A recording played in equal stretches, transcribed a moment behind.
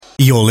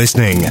You're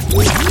listening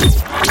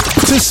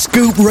to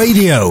Scoop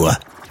Radio,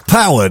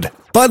 powered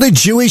by the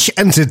Jewish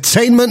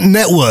Entertainment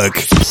Network.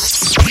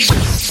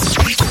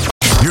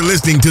 You're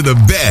listening to the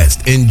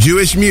best in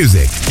Jewish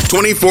music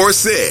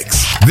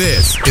 24/6.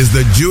 This is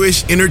the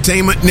Jewish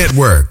Entertainment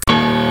Network. 9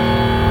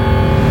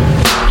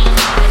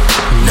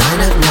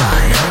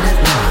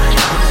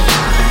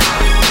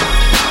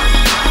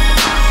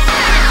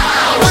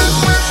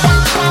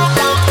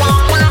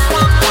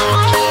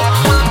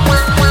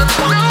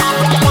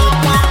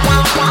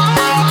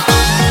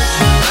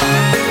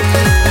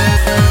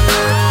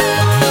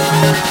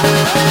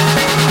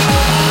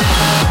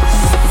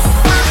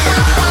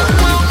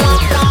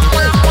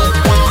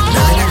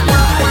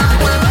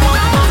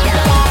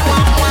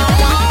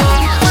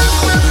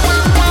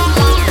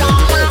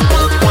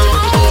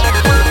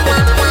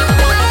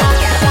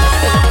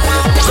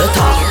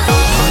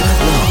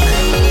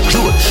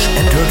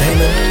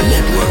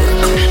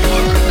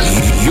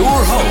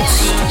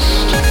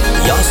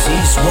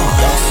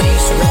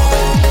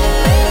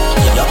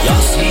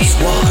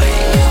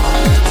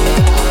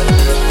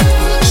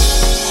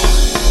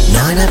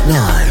 at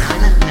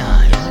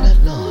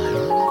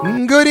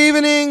 9. Good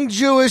evening,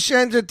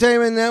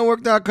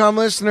 JewishEntertainmentNetwork.com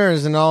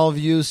listeners and all of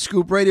you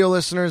Scoop Radio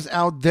listeners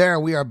out there.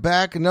 We are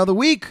back another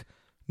week,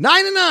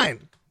 9 at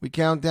 9. We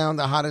count down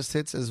the hottest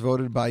hits as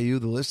voted by you,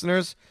 the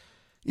listeners.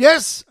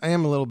 Yes, I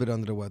am a little bit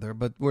under the weather,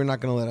 but we're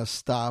not going to let us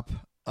stop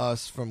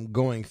us from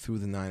going through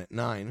the 9 at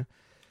 9.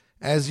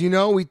 As you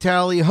know, we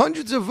tally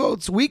hundreds of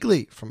votes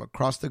weekly from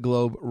across the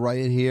globe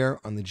right here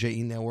on the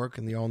JE Network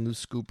and the all-new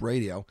Scoop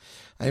Radio.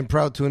 I am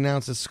proud to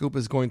announce that Scoop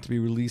is going to be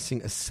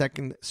releasing a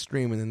second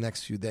stream in the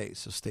next few days,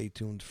 so stay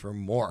tuned for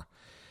more.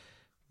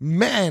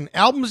 Man,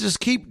 albums just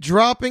keep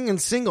dropping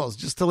and singles.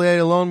 Just today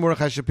alone,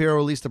 Mordechai Shapiro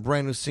released a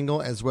brand new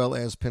single, as well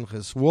as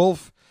Pinchas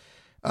Wolf.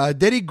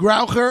 Didi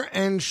Graucher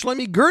and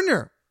Shlomi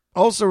Gertner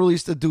also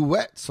released a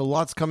duet, so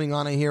lots coming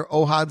on in here.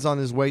 Ohad's on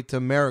his way to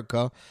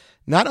America.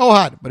 Not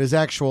Ohad, but his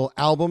actual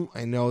album.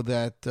 I know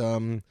that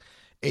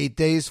 8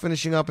 Days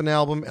finishing up an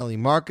album. Eli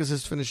Marcus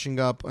is finishing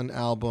up an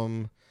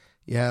album.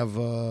 You have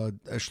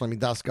Shlomi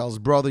Daskal's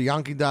brother,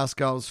 Yanki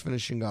Daskal, is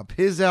finishing up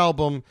his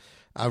album.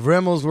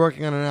 Avremel's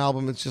working on an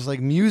album. It's just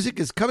like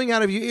music is coming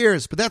out of your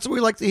ears. But that's what we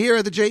like to hear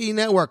at the JE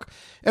Network.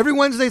 Every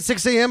Wednesday at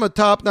 6 a.m., a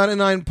top 9 at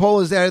 9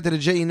 poll is added to the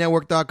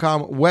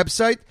JENetwork.com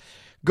website.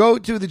 Go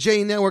to the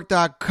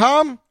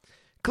JENetwork.com,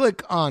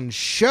 click on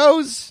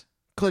shows.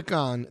 Click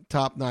on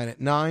Top 9 at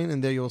 9,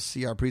 and there you'll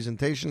see our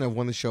presentation of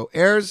when the show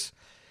airs.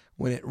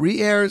 When it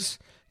re-airs,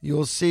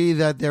 you'll see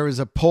that there is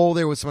a poll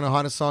there with some of the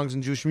hottest songs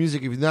in Jewish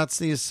music. If you do not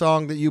see a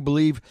song that you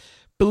believe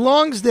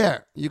belongs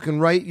there, you can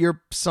write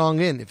your song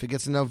in. If it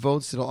gets enough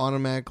votes, it'll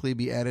automatically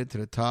be added to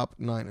the Top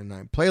 9 at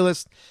 9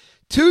 playlist.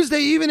 Tuesday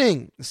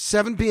evening,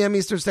 7 p.m.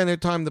 Eastern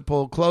Standard Time, the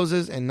poll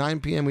closes, and 9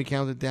 p.m. we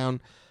count it down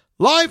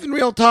live in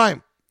real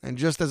time. And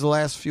just as the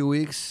last few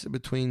weeks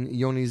between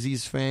Yoni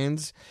Z's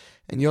fans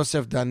and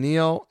Yosef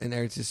Daniel in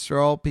Eretz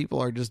Yisrael, people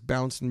are just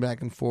bouncing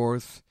back and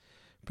forth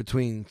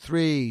between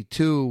 3,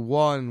 2,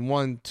 1,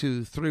 1,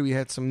 2, 3. We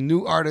had some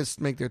new artists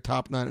make their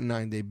Top 9 at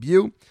 9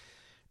 debut.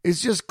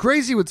 It's just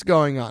crazy what's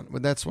going on,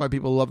 but that's why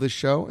people love this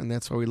show, and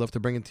that's why we love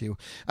to bring it to you.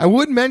 I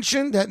would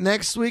mention that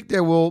next week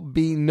there will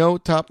be no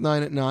Top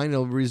 9 at 9.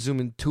 It'll resume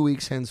in 2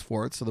 weeks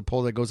henceforth, so the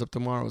poll that goes up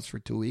tomorrow is for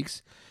 2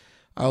 weeks.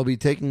 I'll be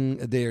taking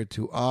a day or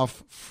two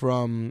off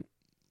from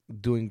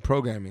doing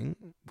programming.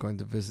 I'm going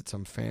to visit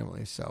some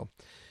family. So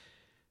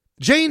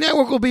JE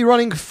Network will be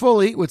running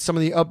fully with some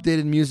of the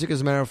updated music.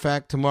 As a matter of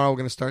fact, tomorrow we're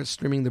going to start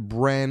streaming the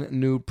brand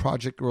new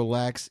Project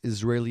Relax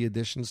Israeli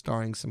edition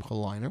starring Simcha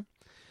Leiner.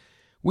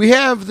 We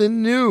have the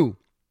new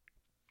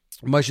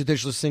Moshe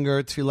Tischler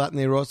singer Tfilat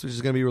Neiros, which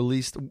is going to be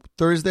released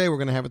Thursday. We're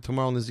going to have it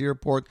tomorrow on the Z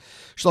Report.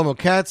 Shlomo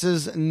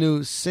Katz's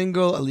new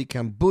single, Ali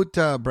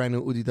Kambuta, brand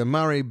new Udi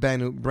Damari,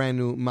 brand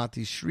new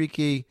Mati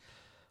Shriki.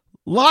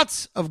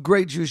 Lots of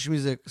great Jewish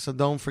music, so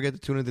don't forget to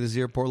tune into the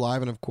Z Report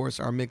Live, and of course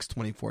our Mix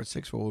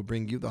 24/6, where we'll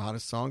bring you the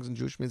hottest songs in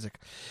Jewish music.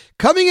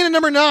 Coming in at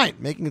number 9,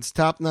 making its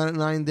Top 9 at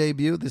 9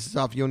 debut, this is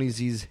off Yoni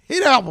Z's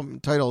hit album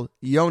titled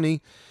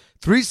Yoni.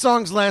 3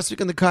 songs last week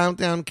on the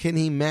countdown. Can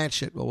he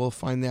match it? Well, we'll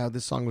find out.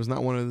 This song was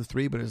not one of the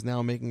 3, but is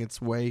now making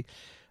its way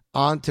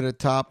onto the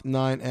Top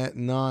 9 at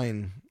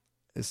 9.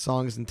 This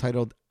song is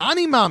entitled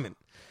Ani Mamin.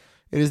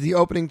 It is the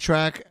opening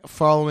track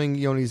following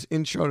Yoni's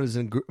intro. It is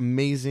an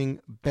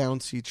amazing,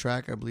 bouncy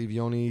track. I believe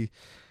Yoni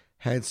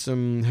had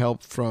some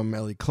help from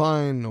Ellie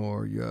Klein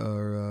or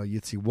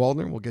Yitzi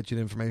Waldner. We'll get you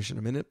the information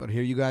in a minute, but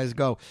here you guys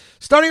go.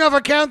 Starting off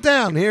our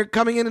countdown, here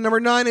coming in at number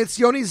 9, it's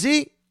Yoni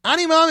Z,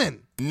 Ani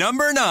Mamin.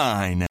 Number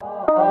 9.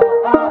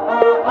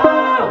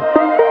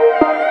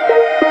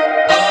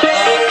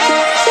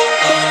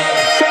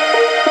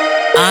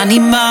 אני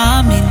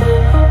מאמין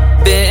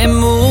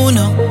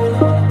באמונו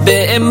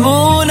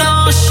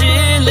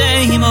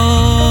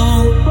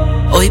שלמו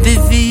אוי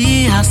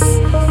בביאס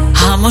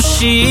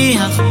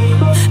המושיח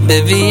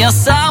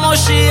בביאס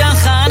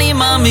המושיח אני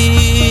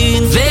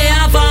מאמין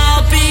ואף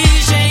פי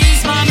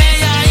שישמע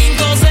מיין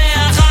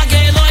כוזח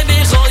הגלוי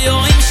בכל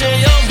יום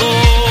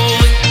שיובוי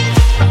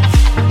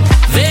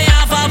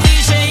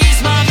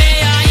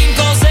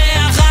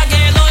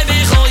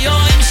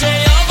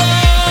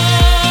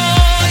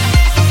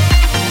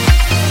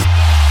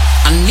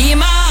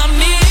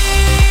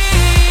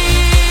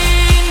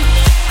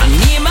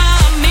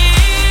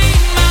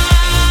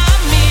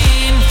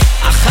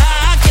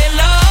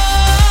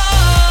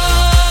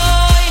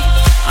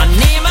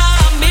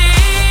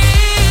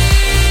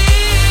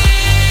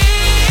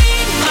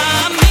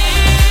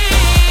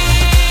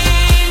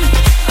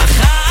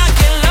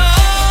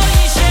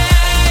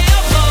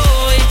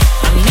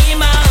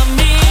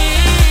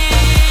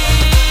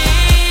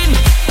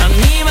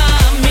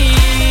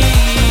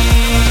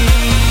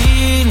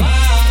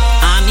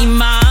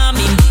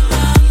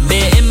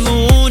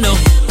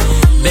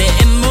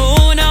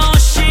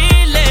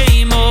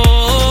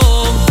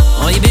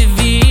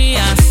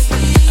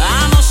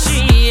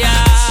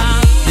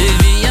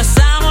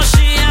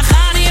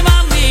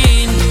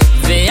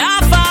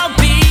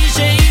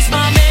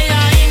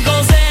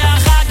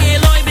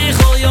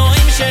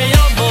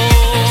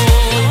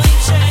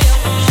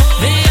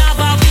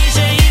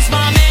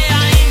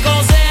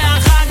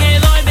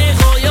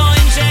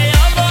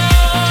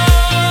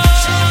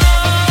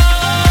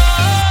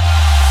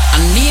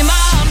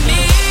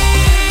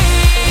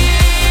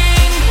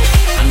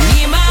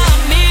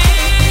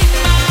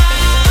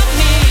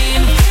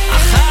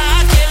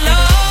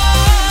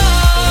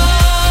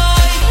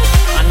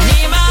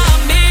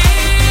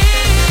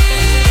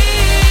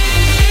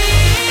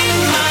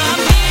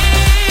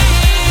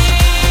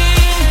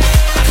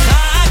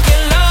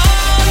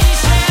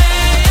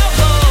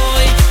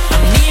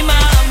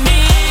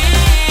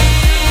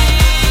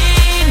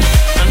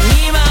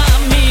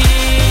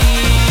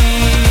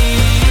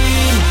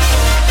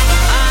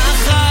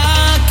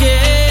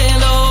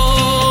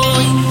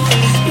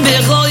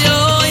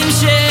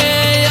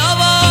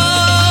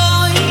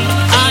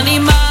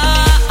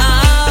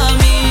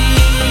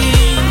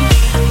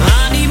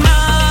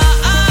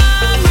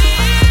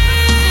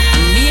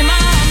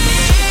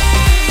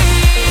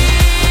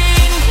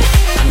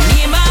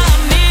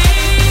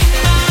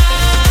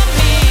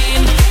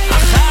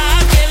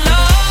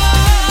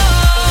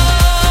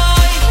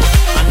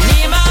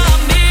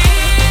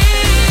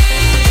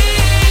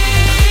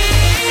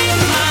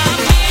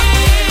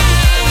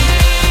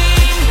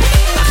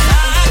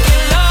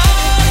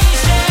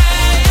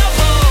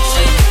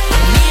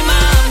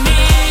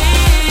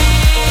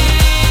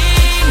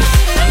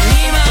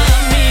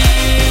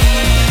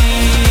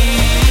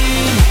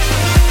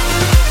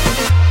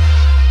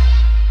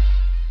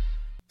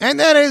And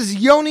that is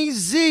Yoni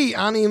Z,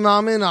 Ani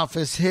Mamin, off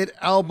his hit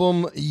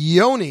album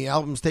Yoni.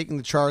 Album's taking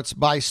the charts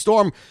by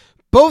storm,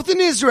 both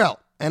in Israel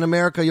and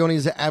America. Yoni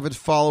is an avid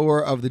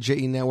follower of the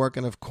JE Network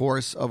and, of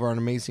course, of our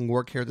amazing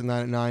work here at the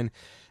 9 at 9.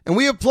 And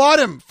we applaud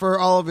him for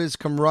all of his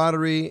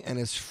camaraderie and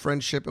his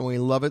friendship, and we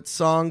love it.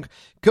 Song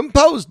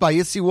composed by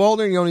Yitzi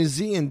Waldner, Yoni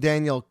Z, and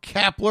Daniel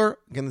Kapler.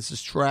 Again, this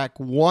is track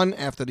 1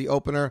 after the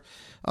opener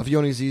of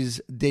Yoni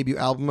Z's debut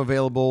album,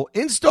 available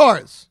in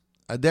stores.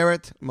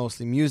 Aderet,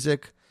 mostly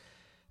music.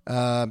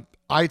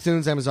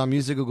 iTunes, Amazon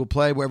Music, Google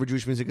Play, wherever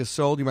Jewish music is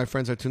sold. You, my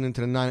friends, are tuned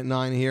into the 9 at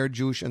 9 here,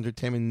 Jewish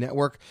Entertainment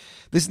Network.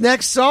 This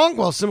next song,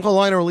 well, Simcha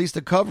Leiner released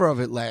a cover of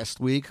it last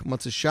week,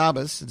 Motzei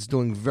Shabbos. It's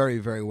doing very,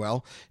 very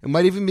well. It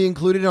might even be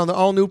included on the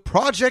all-new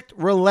Project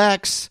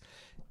Relax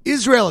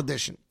Israel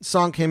edition. The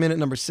song came in at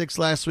number 6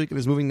 last week and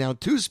is moving now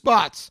 2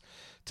 spots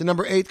to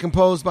number 8,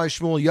 composed by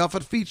Shmuel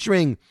Yafat,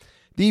 featuring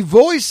the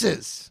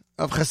voices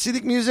of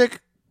Hasidic music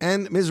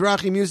and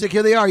Mizrahi music.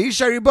 Here they are,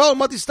 Yishai Ribo,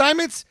 Mati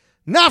Steinmetz,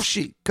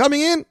 Nafshi,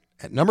 coming in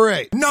at number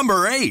 8.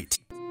 Number 8.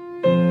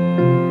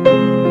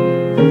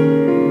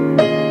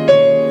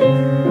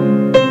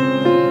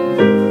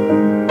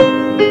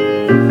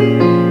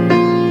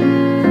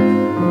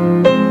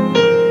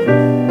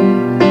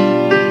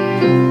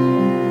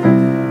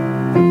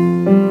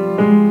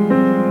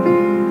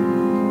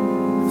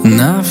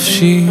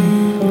 Nafshi,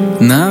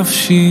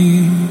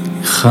 nafshi,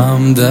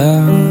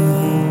 chamda,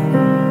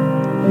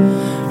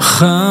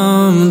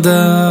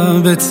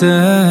 chamda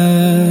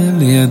betzel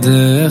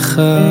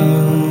yadecha.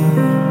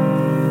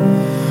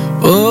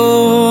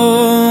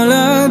 Oh,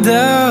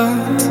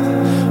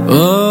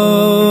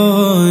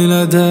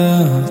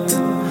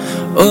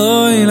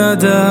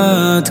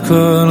 ladat,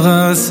 kol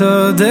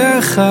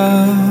chasodecha.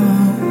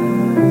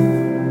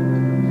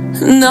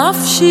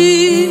 Nafshi,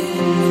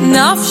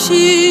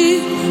 nafshi,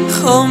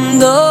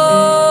 chamda,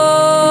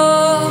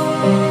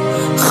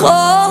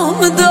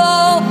 chamda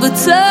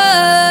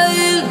betzel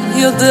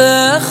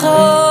yadecha.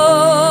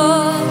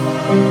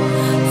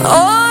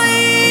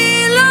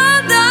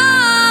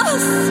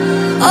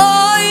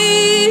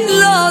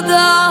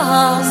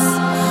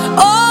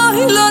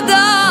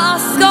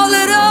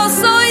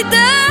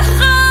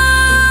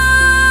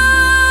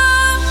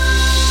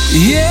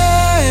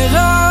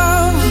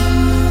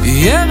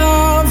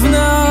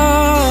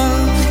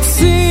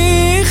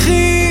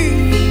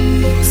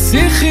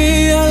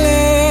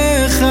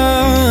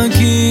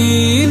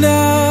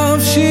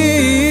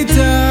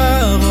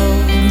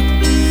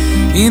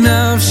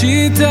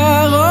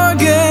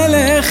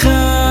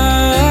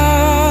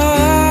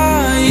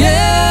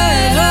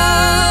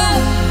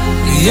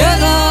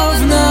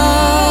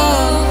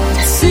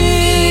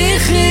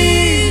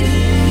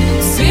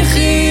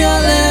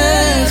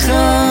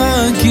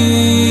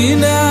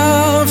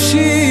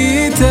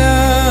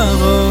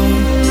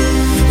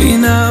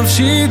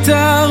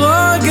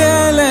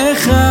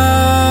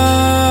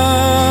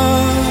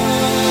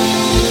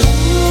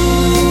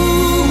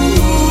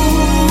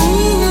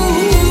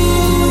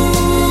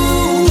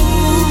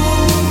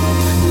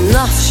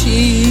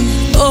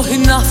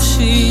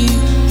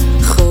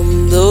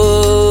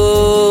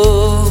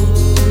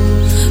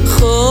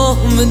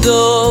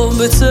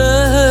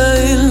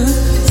 Betzel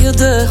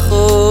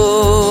yadecho.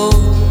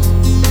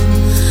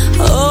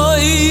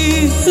 Oy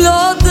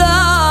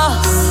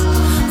lodas,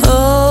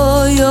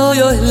 oy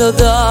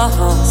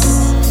lodas,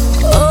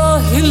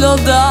 oy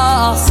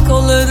lodas,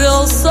 kol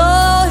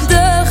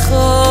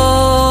rosadecho.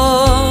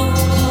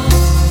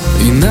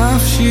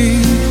 Nafshi,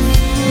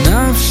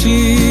 nafshi,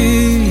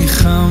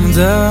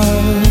 chamda,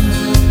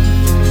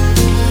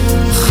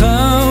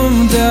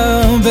 chamda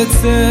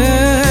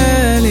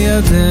betzel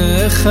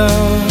yadecha.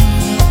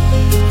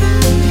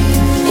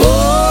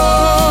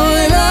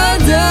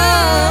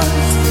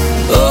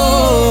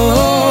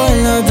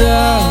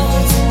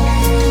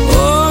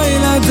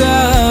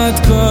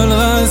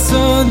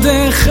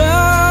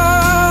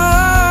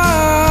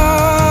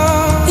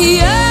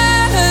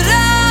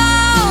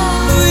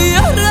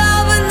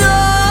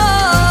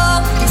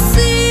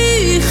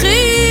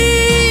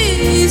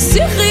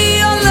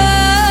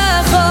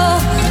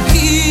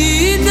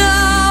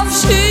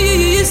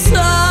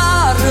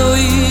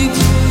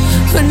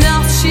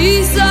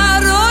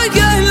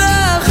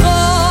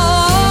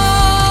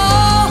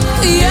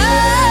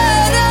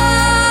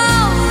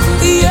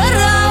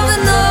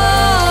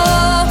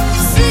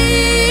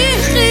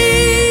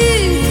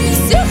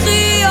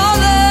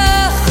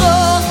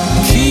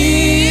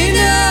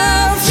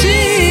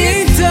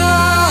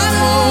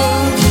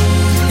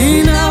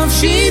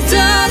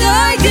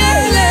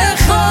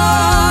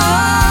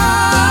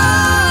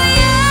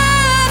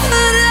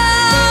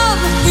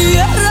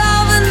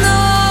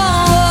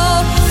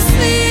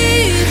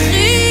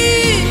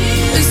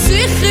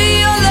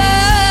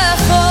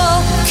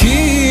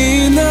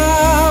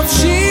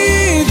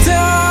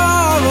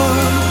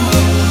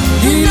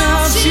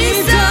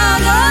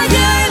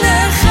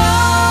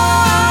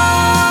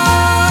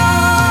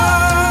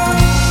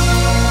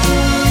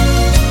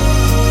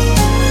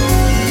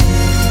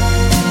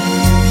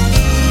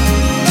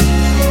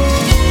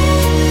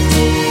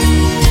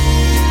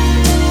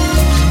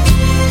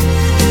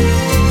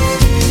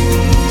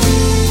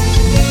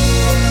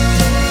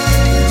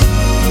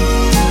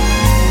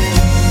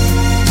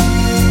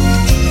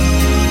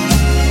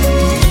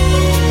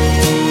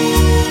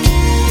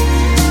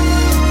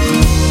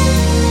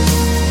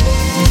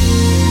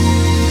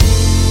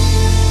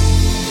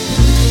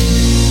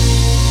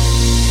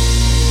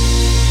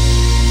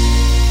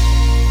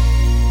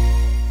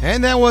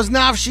 And that was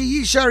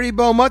Nafshi Yishari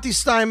Bo Mati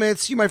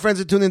Steinmetz. You, my friends,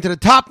 are tuned into the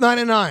Top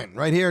 99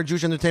 right here at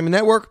Jewish Entertainment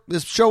Network.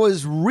 This show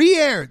is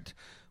re-aired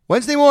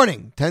Wednesday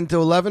morning, 10 to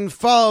 11,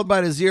 followed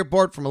by the Z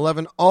Report from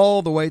 11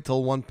 all the way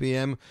till 1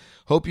 p.m.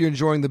 Hope you're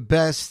enjoying the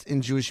best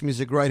in Jewish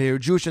music right here,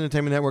 Jewish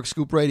Entertainment Network,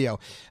 Scoop Radio.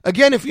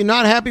 Again, if you're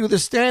not happy with the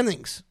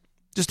standings,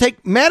 just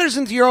take matters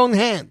into your own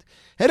hand.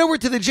 Head over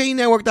to the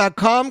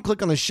JENetwork.com,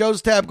 click on the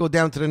shows tab, go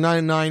down to the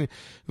 99,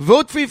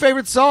 vote for your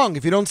favorite song.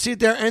 If you don't see it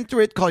there,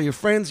 enter it, call your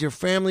friends, your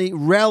family,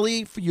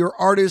 rally for your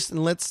artist,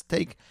 and let's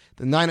take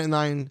the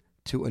 99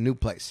 to a new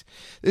place.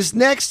 This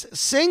next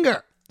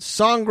singer,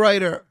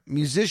 songwriter,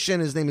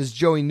 musician, his name is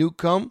Joey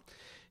Newcomb.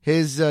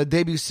 His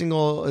debut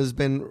single has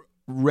been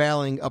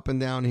rallying up and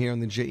down here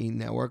on the JE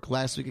Network.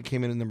 Last week it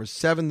came in at number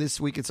 7. This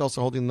week it's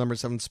also holding the number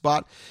 7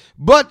 spot.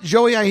 But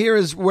Joey, I hear,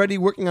 is already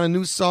working on a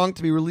new song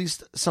to be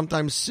released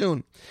sometime soon.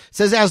 It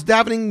says, I was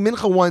davening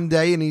mincha one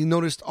day and he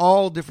noticed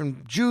all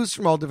different Jews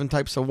from all different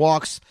types of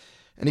walks,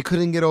 and he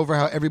couldn't get over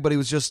how everybody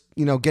was just,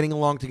 getting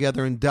along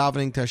together and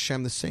davening to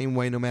Hashem the same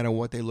way no matter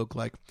what they look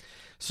like.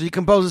 So he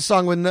composed a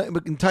song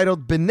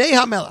entitled B'nei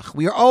HaMelech.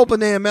 We are all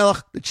B'nei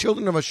HaMelech, the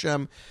children of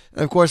Hashem.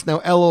 And of course, now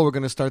Elul, we're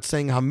going to start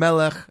saying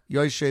HaMelech,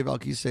 Yoshev Al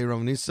Kisei Rav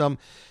Nisam.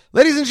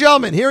 Ladies and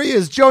gentlemen, here he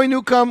is, Joey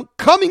Newcomb,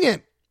 coming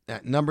in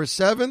at number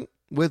 7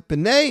 with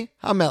B'nei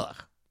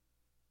HaMelech.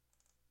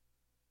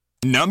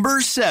 Number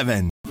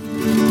 7.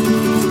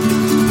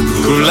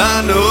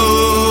 Kulanu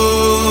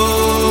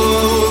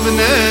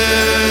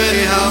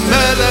B'nei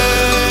HaMelech.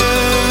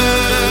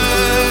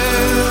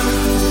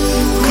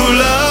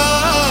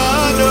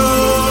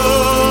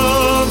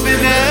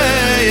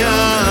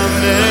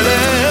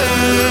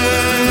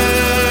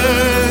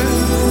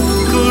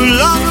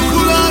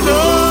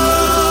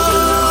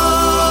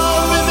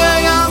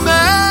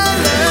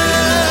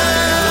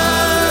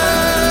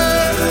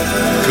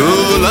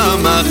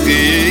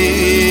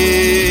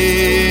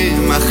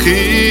 אחים,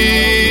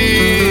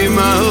 אחים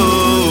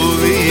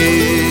אהובים.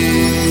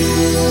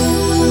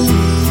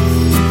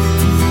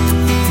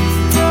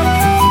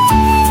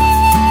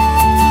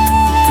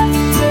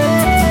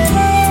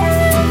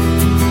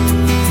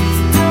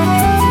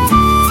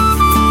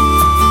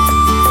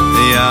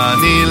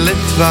 אני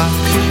לטבק,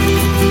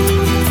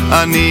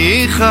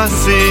 אני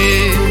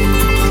חסיד,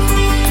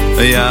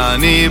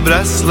 אני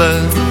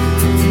ברסלב,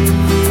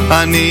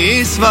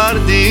 אני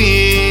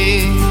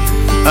ספרדי,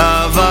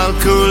 אבל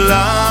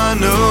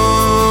כולנו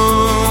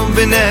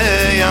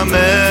בני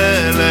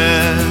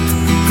המלך,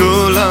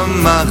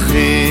 כולם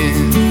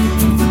אחים,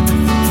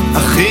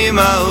 אחים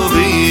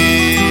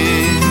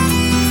אהובים.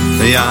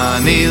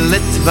 אני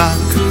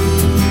לטבק,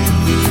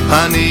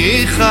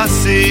 אני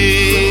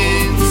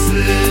חסיד,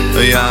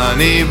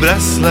 אני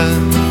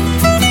ברסלב,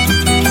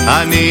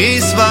 אני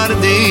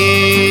ספרדי,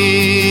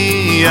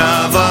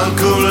 אבל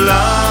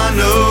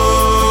כולנו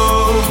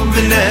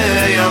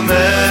בני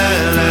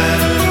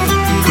המלך,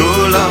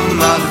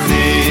 כולם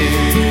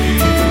אחים,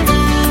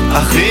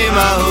 אחים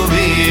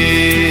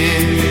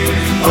אהובים.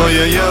 אוי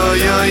אוי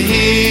אוי אוי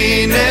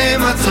הנה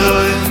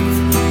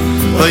מצוין,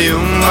 אוי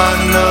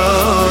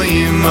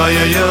ומנועים, אוי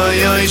אוי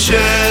אוי אוי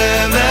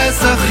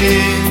שבס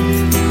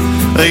אחים,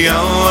 אוי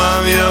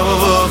גאום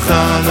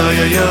ירוחן, אוי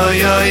אוי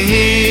אוי אוי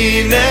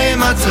הנה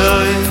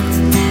מצוין,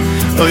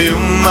 אוי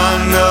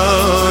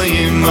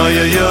ומנועים, אוי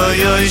אוי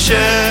אוי אוי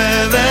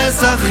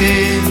שבס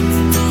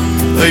אחים,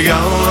 אוי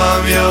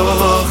גאום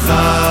ירוחן.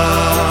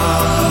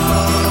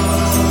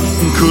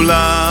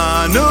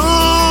 כולנו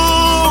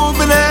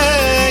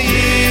בני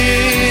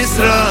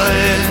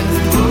ישראל,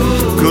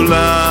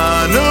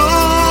 כולנו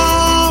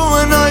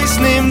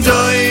נויסנים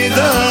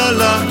דוידה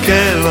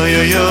לקל, אוי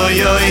אוי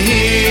אוי אוי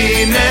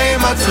הנה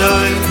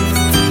מצוי,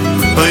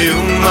 אוי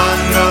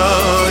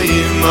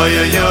ומנועים, אוי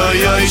אוי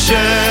אוי אוי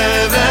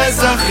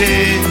שבס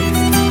אחים,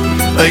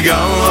 אוי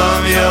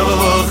גאום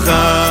ירוחן.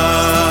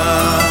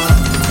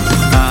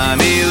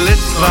 אני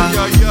לטבק,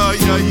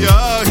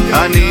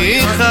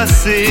 אני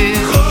חסיד,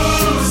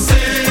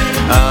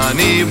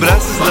 אני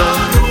ברסלב,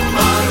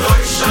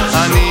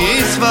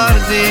 אני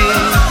ספרדי,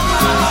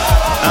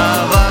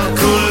 אבל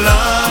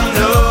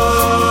כולנו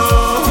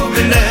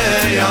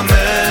בני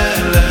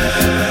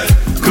המלך,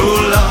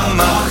 כולם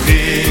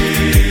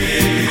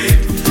אחים,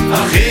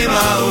 אחים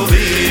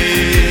אהובים.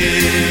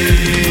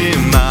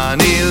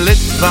 אני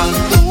לטבק,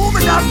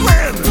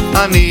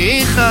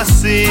 אני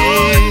חסיד,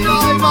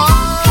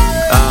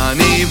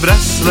 אני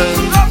ברסלב,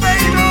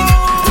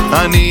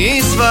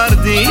 אני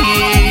ספרדי,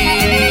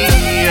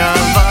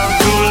 אבל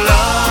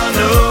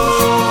כולנו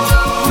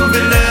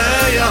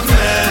בני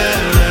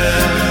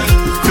המלך,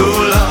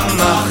 כולם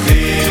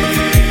אחים,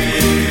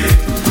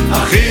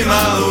 אחים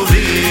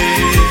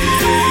אהובים.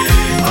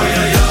 אוי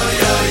אוי אוי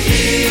אוי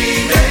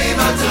הנה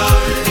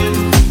מצוי,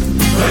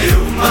 אוי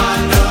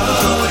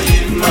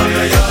ומנועים, אוי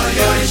אוי אוי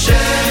אוי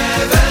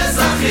שבס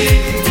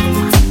אחים,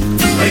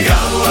 אוי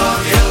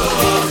גאום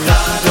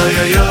ירוחן, אוי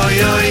אוי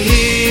אוי אוי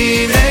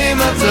הנה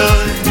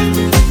מצוי,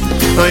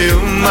 אוי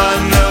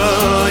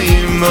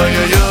ומנועים, אוי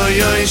אוי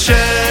אוי אוי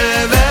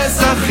שבס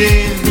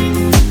אחים,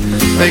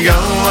 אוי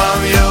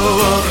גאום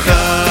ירוחן.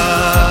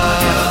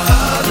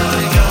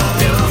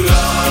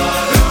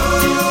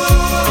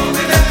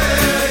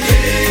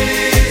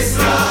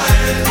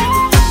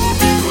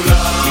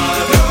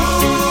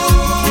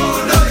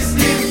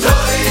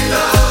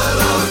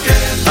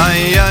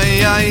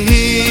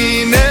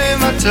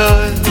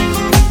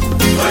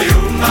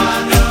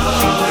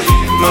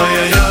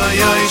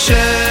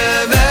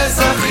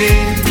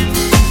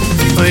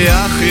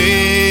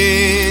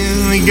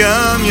 ויכין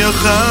גם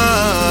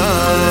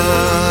יוחד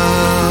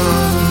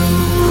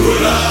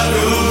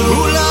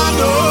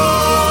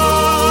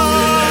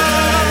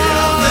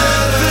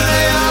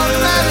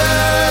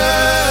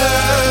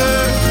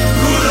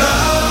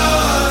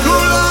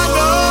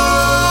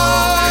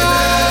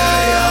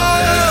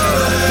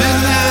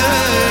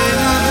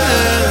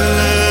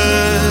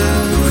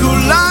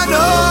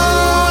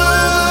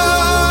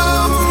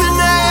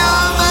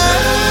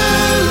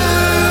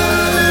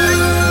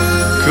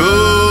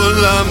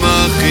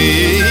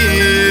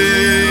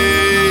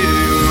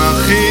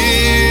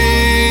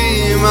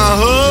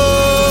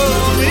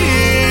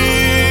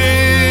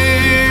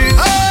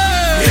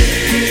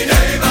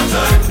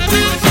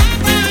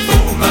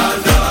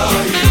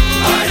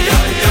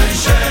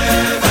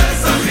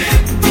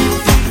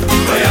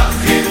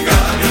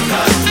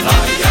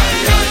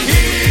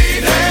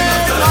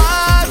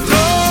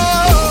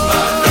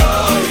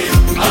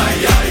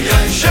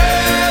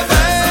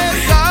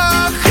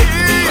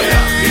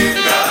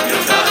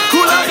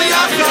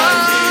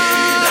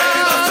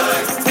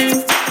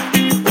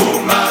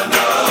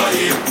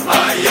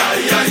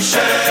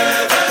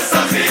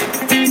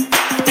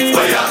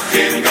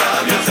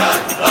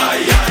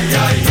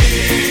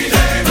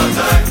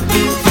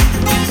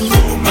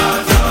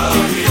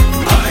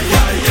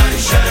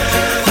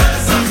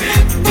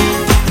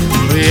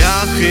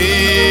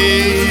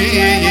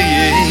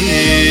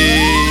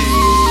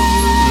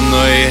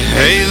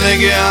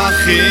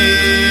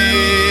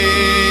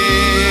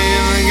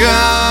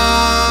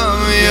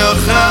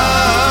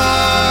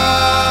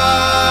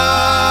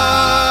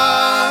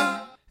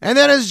And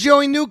that is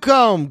Joey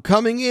Newcomb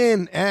coming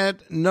in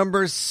at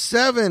number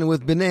 7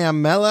 with Bnei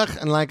HaMelech.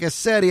 And like I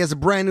said, he has a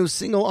brand new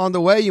single on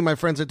the way. You, my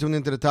friends, are tuned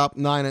into the top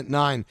 9 at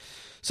 9.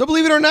 So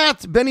believe it or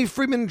not, Benny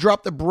Friedman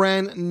dropped a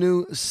brand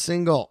new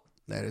single.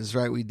 That is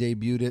right. We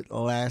debuted it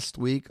last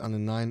week on the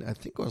 9. I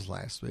think it was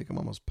last week. I'm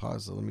almost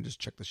positive. Let me just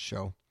check the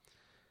show.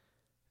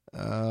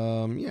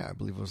 Yeah, I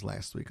believe it was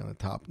last week on the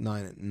top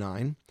 9 at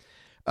 9.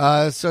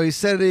 So he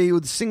said the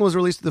single was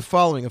released the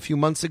following. A few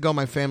months ago,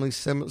 my family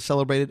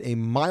celebrated a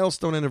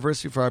milestone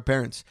anniversary for our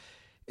parents.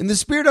 In the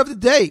spirit of the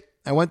day,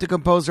 I went to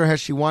composer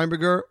Heshi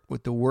Weinberger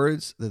with the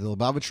words that the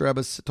Lubavitcher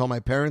Rebbe told my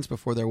parents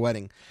before their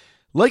wedding.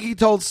 Like he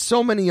told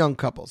so many young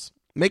couples,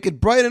 make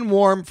it bright and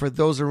warm for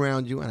those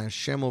around you, and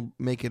Hashem will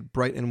make it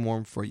bright and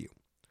warm for you.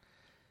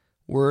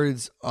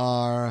 Words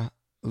are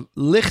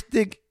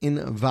Lichtig in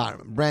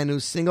Varm, brand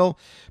new single,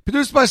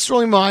 produced by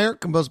Sterling Meyer,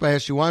 composed by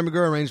Heshi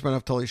Weinberger, arranged by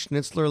Naftali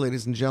Schnitzler.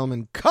 Ladies and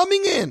gentlemen,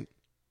 coming in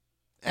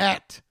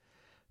at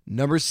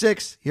number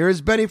 6, here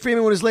is Benny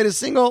Friedman with his latest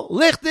single,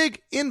 Lichtig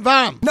in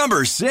Varm.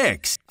 Number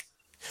 6.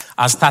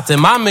 Als Tate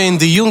Mame in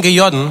die junge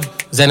Joden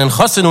seinen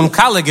Chossen und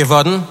Kalle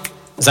geworden,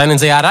 seien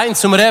sie herein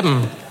zum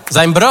Reben,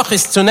 sein Bruch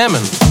ist zu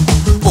nehmen.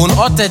 Und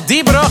otte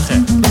die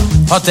Bruche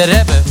hat der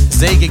Rebbe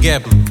sie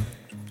gegeben.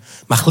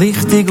 Mach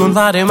lichtig und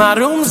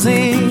warm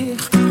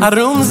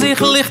sich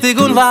lichtig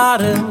und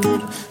warm.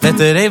 Wird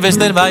der Ewes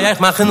der bei euch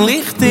machen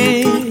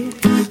lichtig und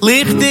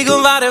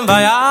warm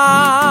bei euch.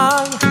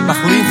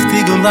 Mach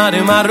lichtig und warm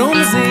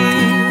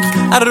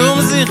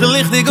sich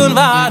lichtig und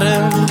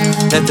warm.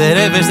 Wird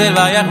der Ewes der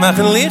bei euch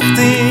machen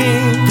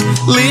lichtig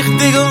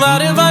und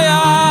warm bei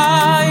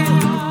euch.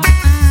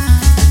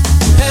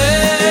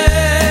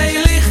 Hey,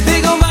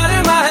 lichtig und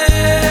warm,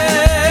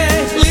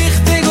 hey,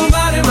 lichtig und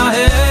warm,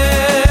 hey.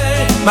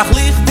 Mach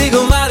lichtig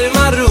und warm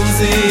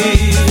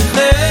sich.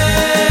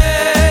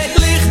 Hey,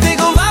 lichtig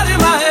und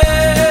warm,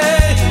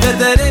 hey.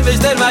 Der Ewes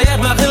der bei euch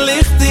machen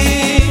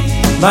lichtig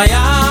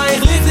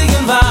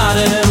und warm.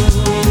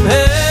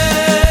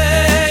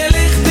 Hey,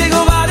 lichtig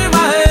und warm,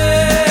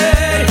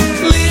 hey,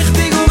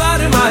 lichtig und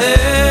warm,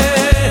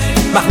 hey.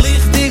 Mach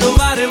lichtig und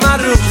warm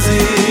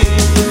sich.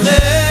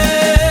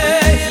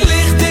 Hey,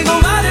 lichtig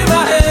und warm,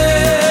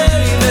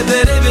 hey.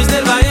 Der Ewes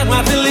der bei euch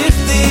machen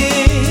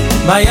lichtig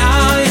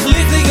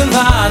und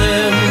warm.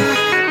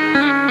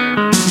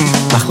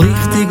 Mach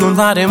lichtig und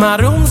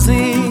warm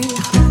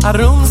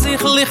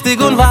sich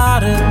lichtig und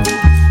warm.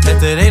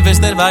 Der Ewes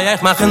der bei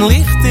euch machen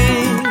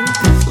lichtig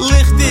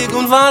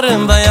und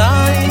warm bei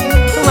euch.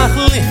 Mach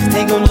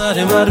lichtig und warm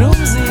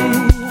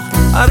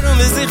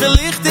sich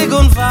lichtig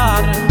und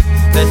warm.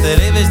 Der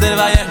Ewes der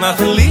bei euch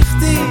machen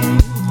lichtig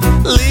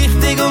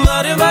und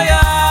warm bei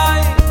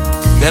euch.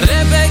 Der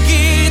Rebbe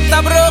geht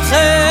a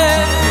Bruche,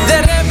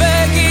 der Rebbe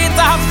geht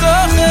a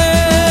Bruche.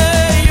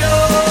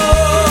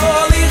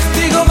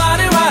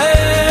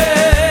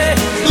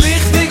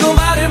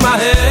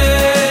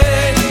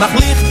 Mach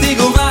lichtig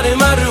und warm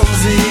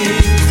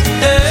sich.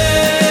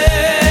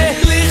 Hey,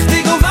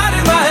 lichtig und warm, hey.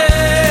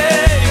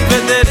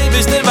 Wenn der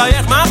Ewes der bei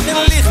euch machen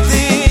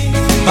lichtig,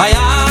 bei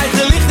euch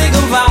lichtig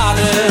und warm.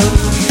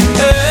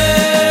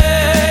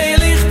 Hey,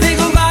 lichtig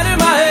und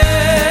warm,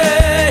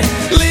 hey.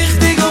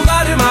 Lichtig und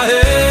warm,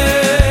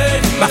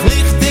 hey. Mach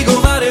lichtig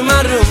und warm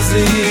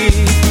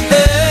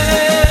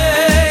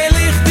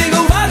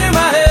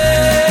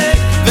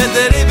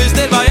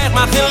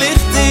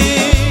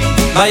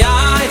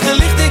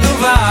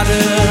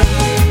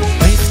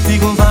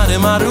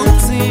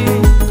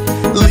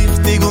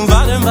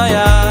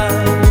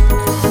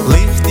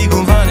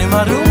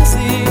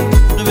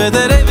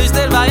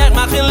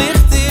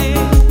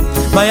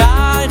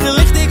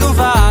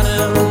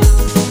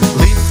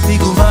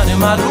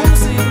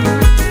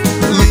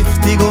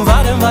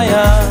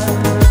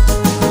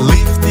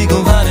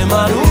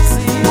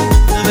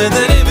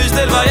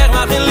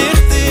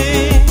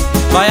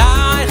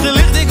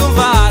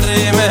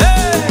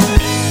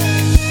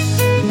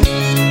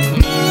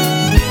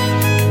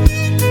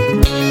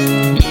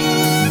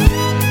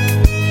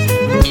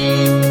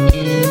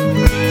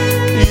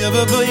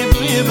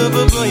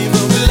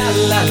la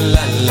la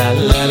la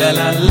la la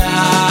la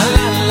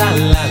la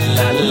la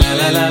la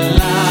la la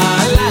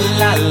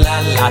la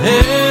la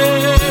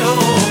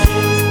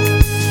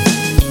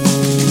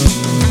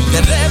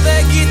der Rebbe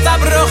geht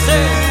ab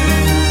Roche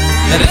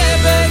der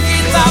Rebbe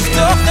geht ab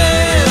Toche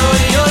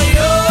oi oi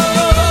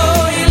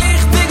oi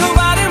lichtig und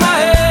warm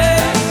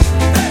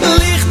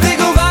lichtig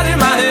und warm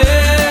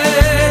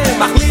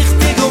mach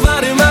lichtig und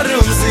warm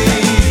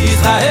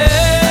rumzieht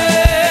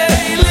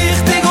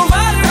lichtig und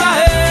warm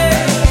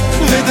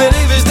mit der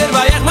Rebbe ist der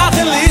bei ich mach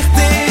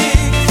lichtig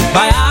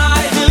bei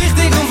eigen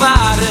lichtig und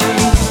warm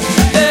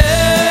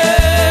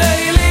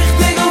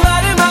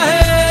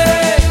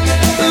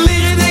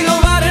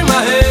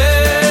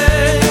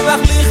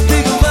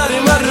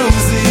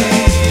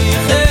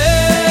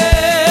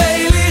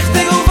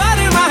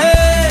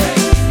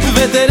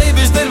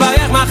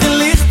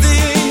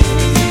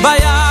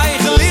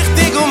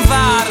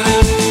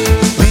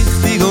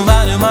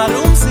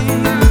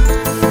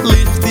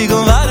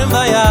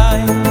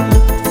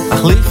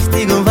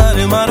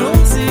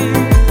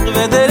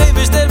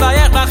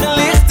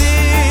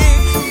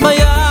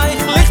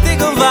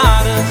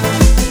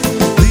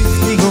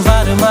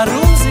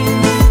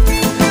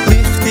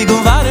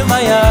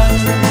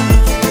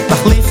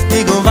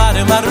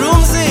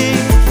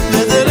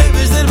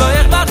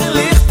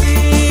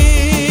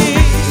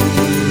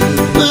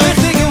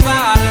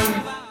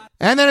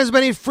And that is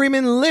Benny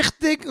Freeman,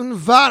 Lichtig und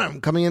Varm,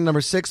 coming in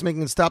number 6,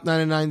 making its top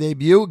 99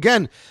 debut.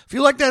 Again, if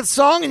you like that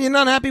song and you're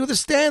not happy with the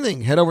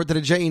standing, head over to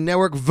the JE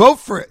Network, vote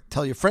for it.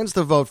 Tell your friends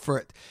to vote for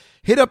it.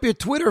 Hit up your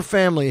Twitter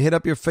family, hit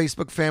up your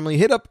Facebook family,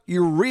 hit up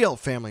your real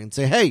family and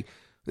say, hey,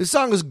 this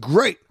song is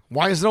great.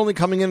 Why is it only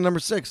coming in at number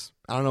 6?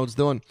 I don't know what it's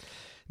doing.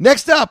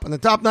 Next up, on the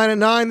top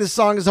 99, this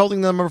song is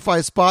holding the number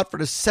 5 spot for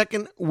the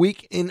second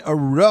week in a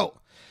row.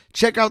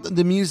 Check out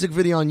the music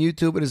video on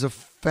YouTube. It is a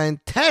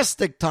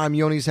fantastic time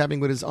Yoni's having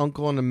with his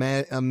uncle, an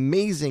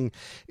amazing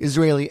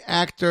Israeli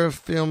actor,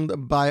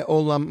 filmed by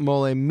Olam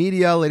Mole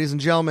Media. Ladies and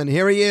gentlemen,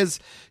 here he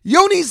is,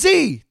 Yoni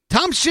Z,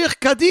 Tamshich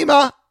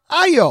Kadima,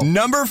 Ayo.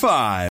 Number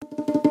 5.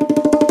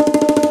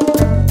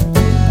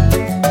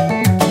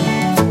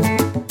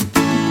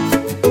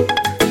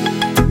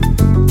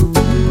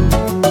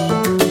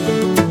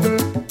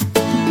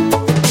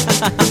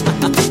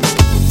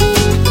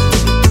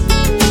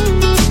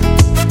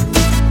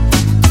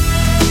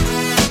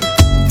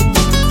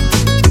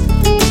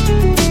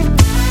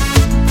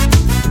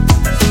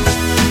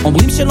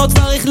 אומרים שלא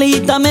צריך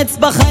להתאמץ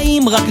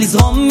בחיים, רק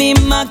לזרום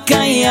עם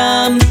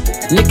הקיים,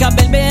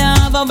 לקבל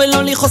באהבה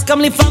ולא לכעוס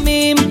גם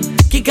לפעמים,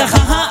 כי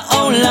ככה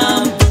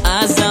העולם.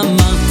 אז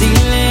אמרתי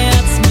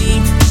לעצמי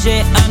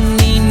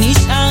שאני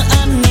נשאר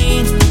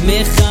אני,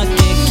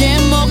 מחכה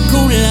כמו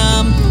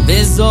כולם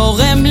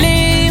וזורם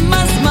לי עם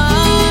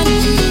הזמן.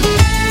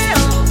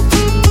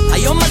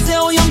 היום הזה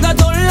הוא יום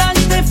גדול, אל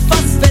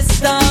תפספס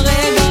את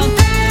הרגע,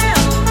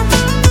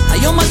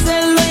 היום הזה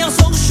לא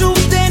יחזור שוב,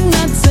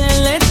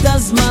 תנצל את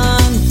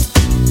הזמן,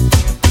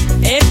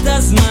 את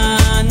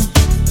הזמן.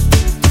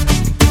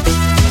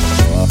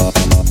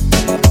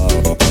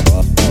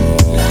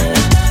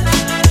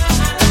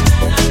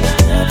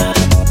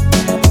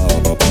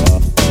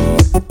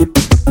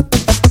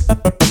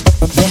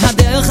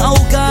 והדרך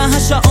ארוכה,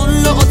 השעון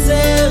לא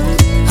עוצר,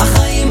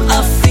 החיים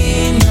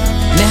עפים,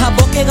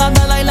 מהבוקר עד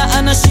הלילה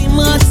אנשים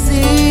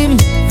רצים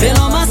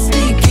ולא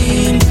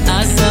מספיקים.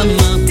 אז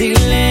אמרתי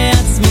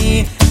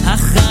לעצמי,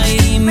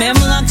 החיים הם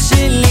רק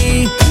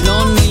שלי,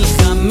 לא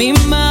נלחם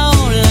עם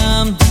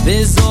העולם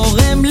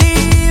וזורם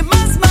לי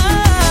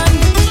בזמן.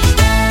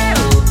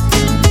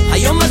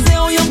 היום הזה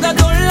הוא יום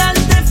גדול, אל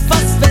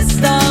תפספס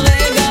את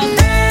הרגע,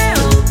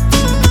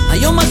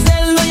 היום הזה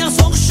לא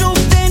יחזור שוב,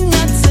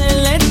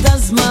 תנצל את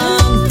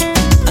הזמן.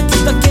 אל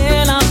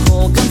תסתכל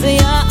אחור, כאן זה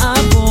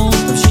יעבור,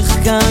 תמשיך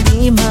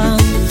קדימה.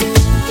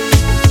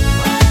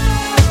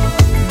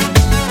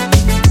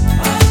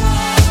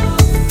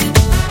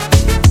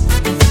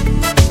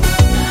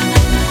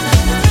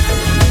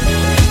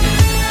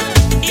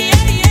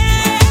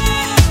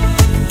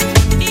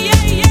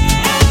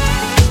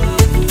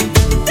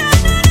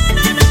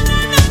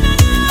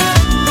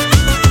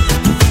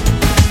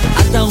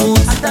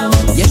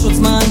 יש עוד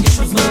זמן,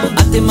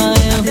 אל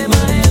תמהר,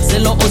 זה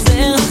לא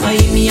עוזר,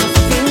 חיים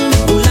יפים,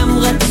 כולם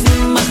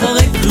רצים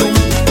אחרי כלום.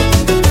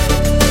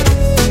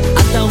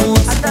 אל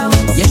תרוץ,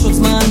 יש עוד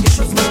זמן,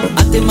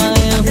 אל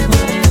תמהר,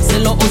 זה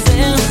לא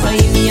עוזר,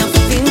 חיים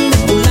יפים,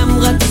 כולם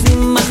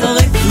רצים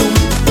אחרי כלום.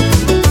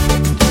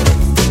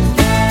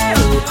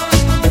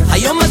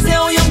 היום הזה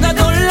הוא יום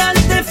גדול, אל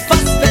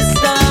תפספס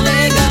את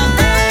הרגע,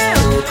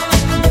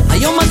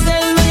 היום הזה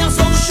לא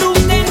יחזור שוב,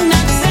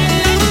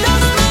 תנצל את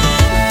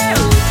הזמן.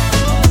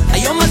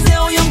 היום הזה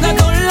הוא יום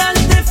גדול, אל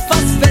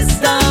תפספס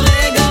את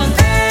הרגע,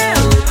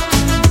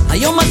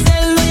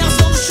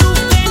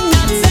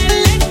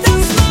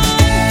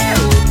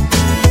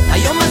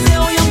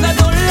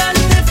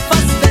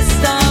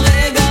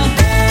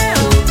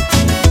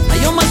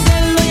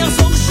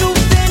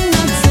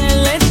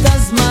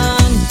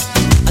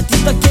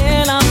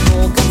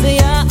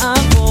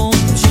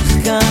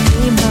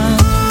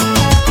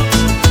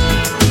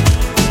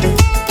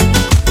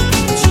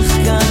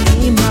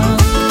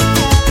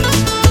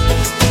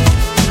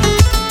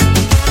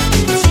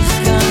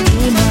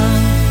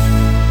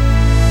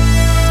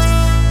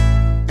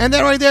 And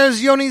that right there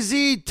is Yoni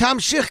Z,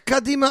 Tamshich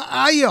Kadima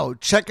Ayo.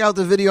 Check out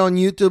the video on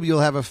YouTube.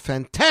 You'll have a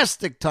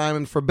fantastic time.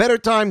 And for better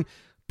time,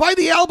 buy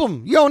the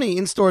album, Yoni,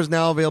 in stores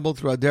now, available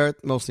through Aderet,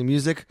 mostly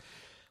music.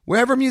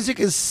 Wherever music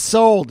is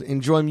sold,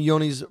 enjoy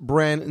Yoni's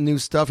brand new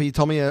stuff. He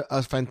told me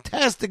a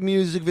fantastic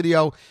music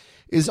video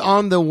is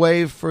on the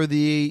way for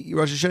the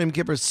Rosh Hashanah Yom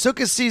Kippur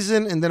Sukkah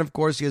season. And then, of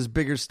course, he has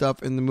bigger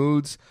stuff in the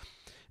moods.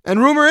 And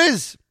rumor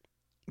is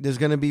there's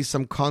going to be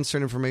some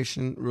concert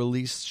information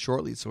released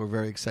shortly, so we're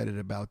very excited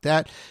about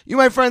that. You,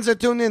 my friends, are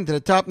tuned in to the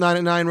Top 9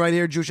 at 9 right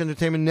here, Jewish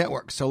Entertainment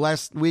Network. So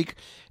last week,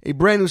 a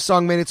brand new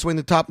song made its way in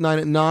the Top 9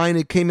 at 9.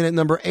 It came in at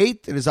number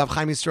 8. It is Av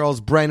Chaim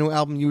Yisrael's brand new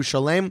album,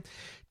 Yerushalayim.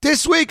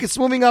 This week, it's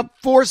moving up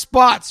 4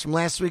 spots from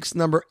last week's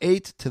number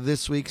 8 to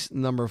this week's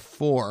number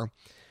 4.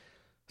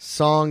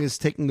 Song is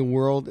taking the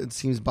world, it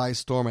seems, by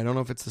storm. I don't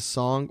know if it's the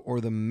song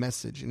or the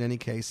message. In any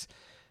case,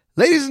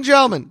 ladies and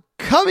gentlemen,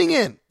 coming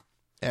in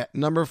at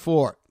number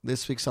 4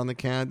 this week on the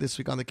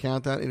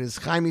countdown, it is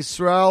Chaim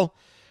Yisrael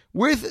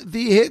with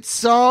the hit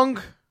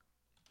song.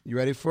 You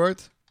ready for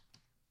it?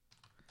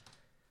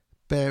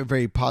 Very,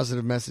 very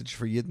positive message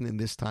for Yidden in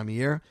this time of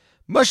year.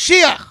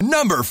 Mashiach,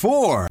 number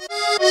 4.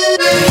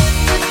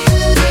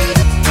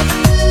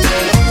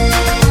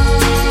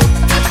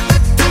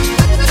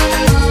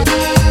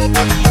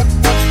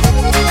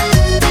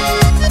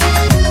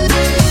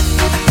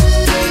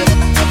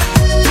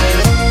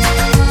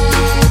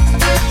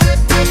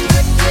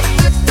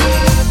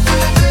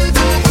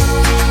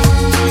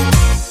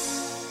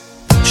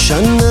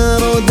 שנה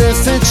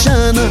רודפת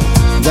שנה,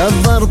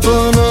 דבר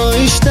פה לא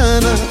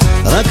השתנה,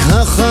 רק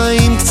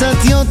החיים קצת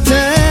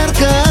יותר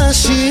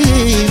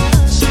קשים.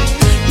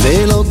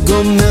 ולא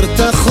גומר את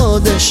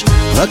החודש,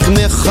 רק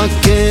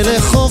מחכה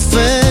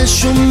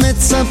לחופש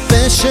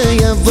ומצפה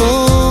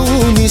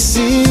שיבואו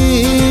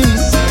ניסים.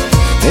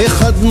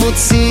 אחד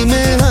מוציא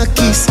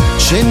מהכיס,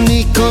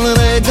 שני כל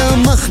רגע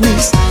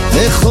מכניס,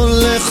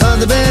 וכל אחד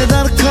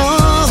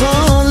בדרכו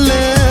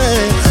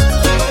הולך.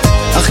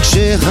 אך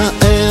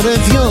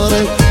כשהערב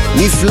יורד,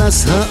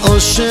 מפלס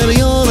האושר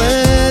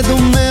יורד,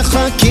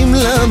 ומחכים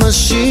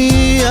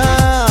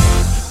למשיח.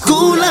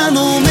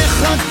 כולנו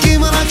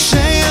מחכים רק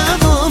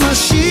שיבוא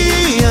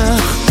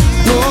משיח,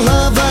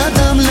 נאהב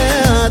אדם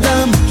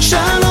לאדם,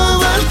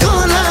 שלום על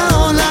כל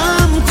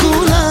העולם.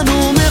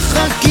 כולנו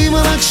מחכים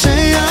רק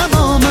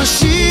שיבוא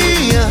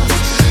משיח,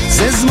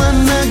 זה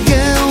זמן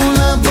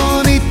הגאולה,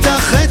 בוא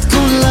נתאחד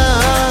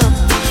כולם.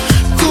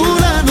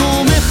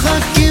 כולנו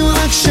מחכים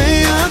רק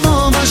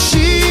שיבוא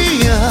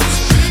משיח,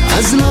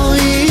 אז לא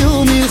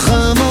יהיו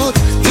מלחמות,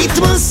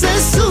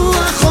 יתמוססו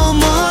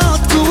החומות.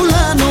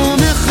 כולנו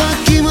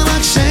מחכים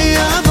רק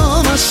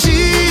שיבוא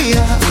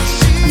משיח,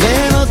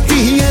 ולא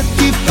תהיה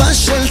טיפה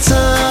של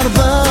צער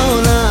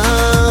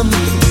בעולם.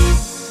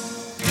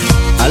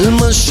 על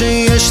מה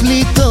שיש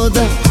לי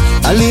תודה,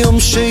 על יום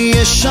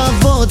שיש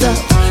עבודה,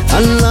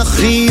 על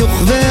החיוך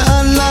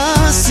ועל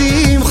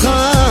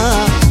השמחה,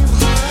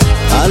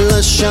 על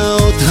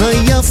השעות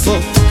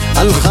היפות,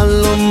 על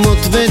חלומות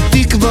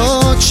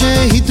ותקוות,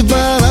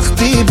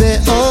 שהתברכתי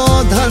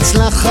בעוד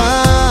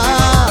הצלחה.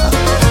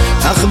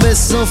 אך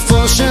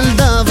בסופו של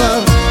דבר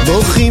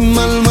בוכים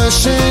על מה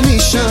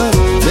שנשאר,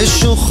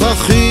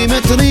 ושוכחים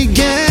את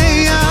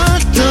רגעי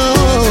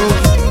הטוב.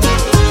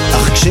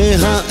 אך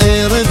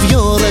כשהערב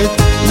יורד,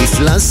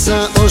 מפלס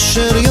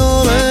האושר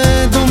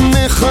יורד,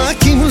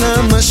 ומחכים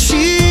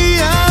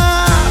למשיח.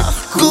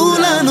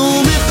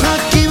 כולנו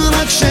מחכים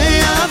רק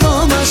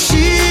שיבוא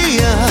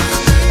משיח,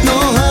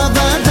 נאהב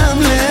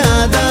אדם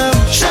לאדם,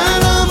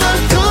 שלום על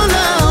כל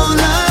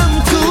העולם.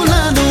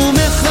 כולנו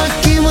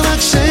מחכים רק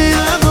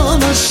שיבוא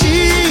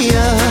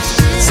משיח,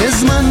 זה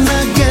זמן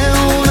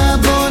הגאולה,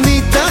 בוא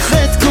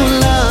נתאחד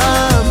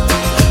כולם.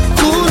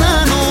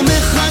 כולנו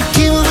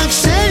מחכים רק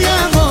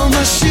שיבוא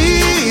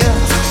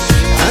משיח,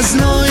 אז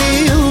לא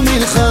יהיו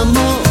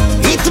מלחמות,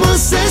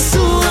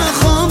 יתמוססו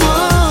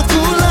החומות.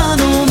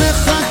 כולנו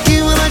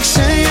מחכים רק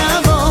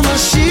שיבוא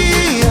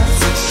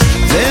משיח,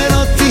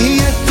 ולא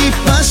תהיה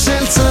טיפה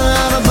של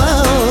צער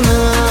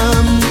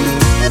בעולם.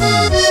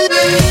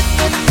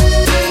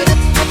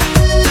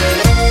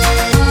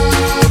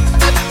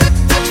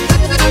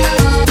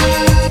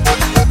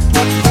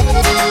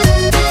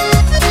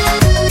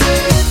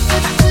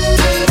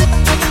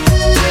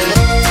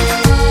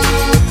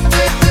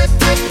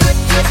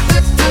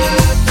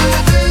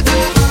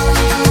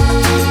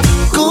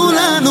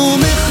 כולנו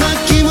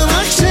מחכים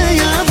רק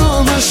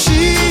שיבוא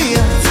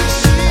משיח,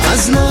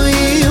 אז לא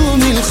יהיו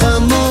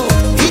מלחמות,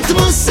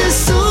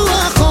 יתמוססו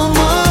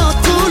החומות.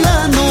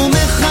 כולנו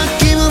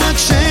מחכים רק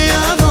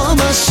שיבוא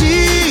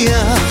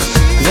משיח,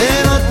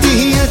 ולא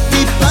תהיה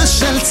טיפה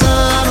של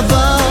צער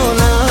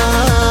בעולם.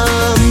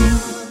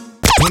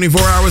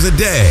 24 hours a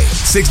day,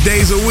 6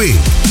 days a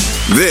week.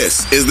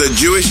 This is the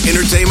Jewish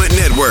Entertainment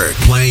Network,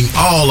 playing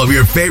all of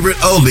your favorite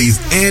oldies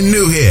and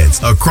new hits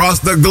across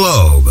the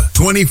globe,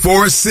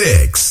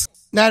 24/6.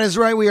 That is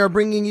right. We are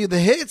bringing you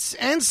the hits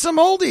and some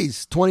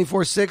oldies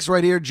 24/6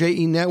 right here,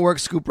 JE Network,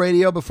 Scoop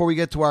Radio. Before we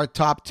get to our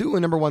top 2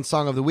 and number 1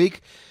 song of the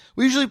week,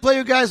 We usually play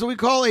you guys what we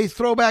call a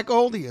throwback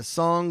oldie, a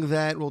song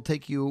that will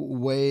take you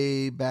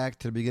way back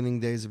to the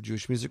beginning days of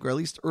Jewish music, or at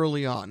least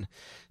early on.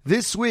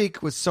 This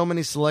week, with so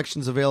many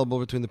selections available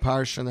between the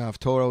Parsha and the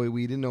Haftorah,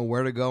 we didn't know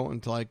where to go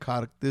until I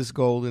caught this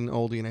golden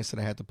oldie, and I said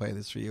I had to play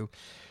this for you.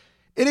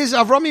 It is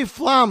Avrami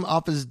Flam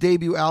off his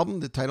debut album,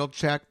 the title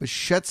track,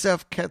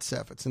 B'Shetzef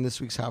Ketzef. It's in this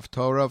week's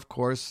Haftorah, of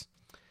course.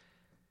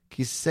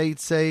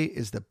 Kiseitse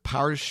is the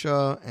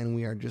Parsha, and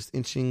we are just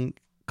inching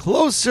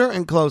closer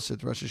and closer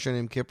to Rosh Hashanah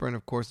Yom Kippur, and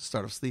of course the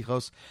start of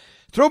Slichos.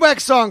 Throwback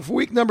song for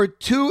week number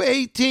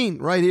 218,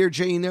 right here,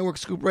 JE Network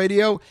Scoop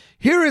Radio.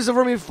 Here is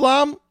Avrami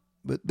Flam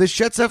with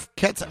B'Shetzef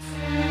Ketzef.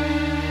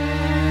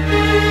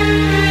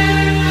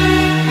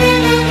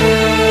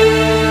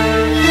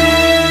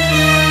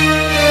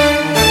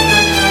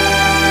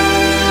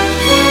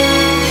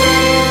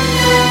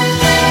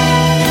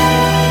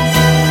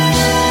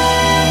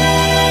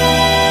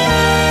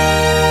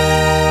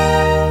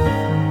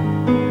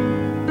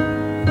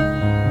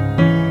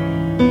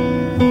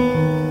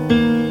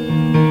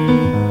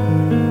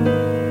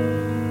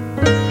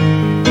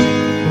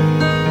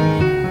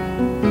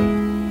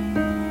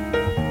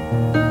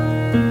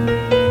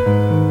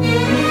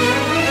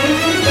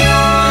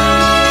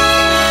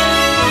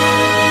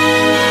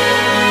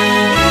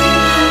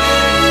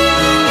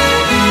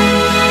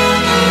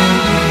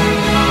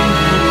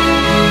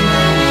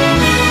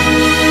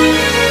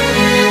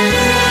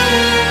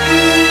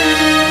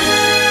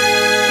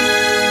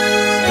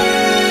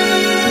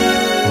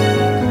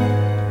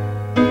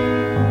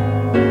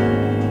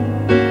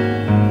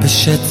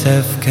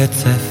 B'Shetzef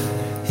Ketzef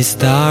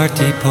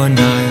Histarti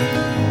Ponai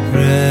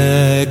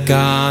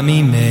Rega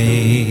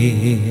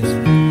Mimeir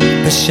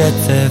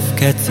B'Shetzef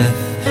Ketzef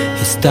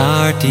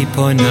Histarti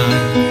Ponai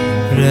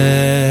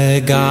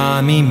Rega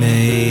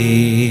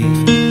Mimeir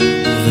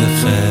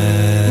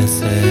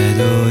V'chesed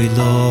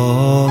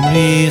Oilom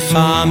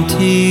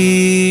Richamti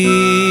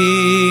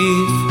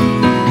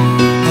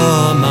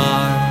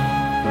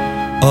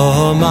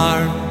Omar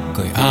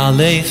Goy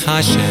Aleich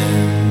Hashem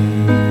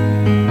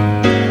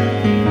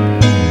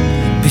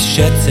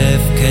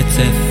B'Shetzef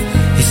Ketzef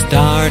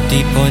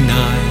Histarti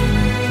Ponai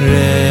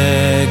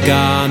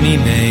Rega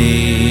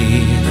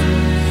Mimeir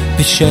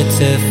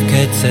B'Shetzef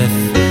Ketzef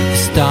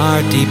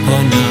Histarti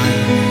Ponai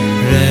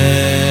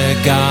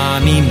Rega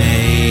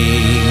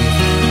Mimeir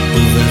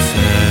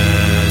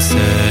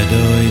Uv'chesed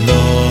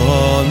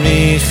Oilom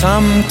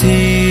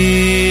Richamti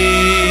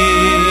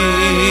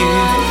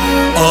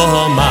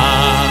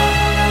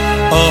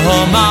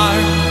Omar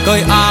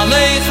Goy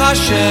Aleich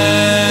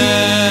Hashem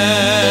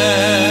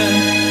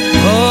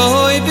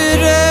Oy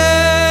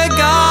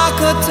birega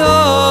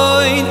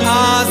kotoin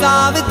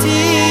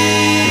azavati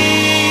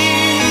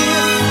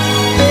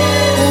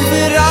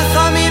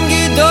Uvirachamim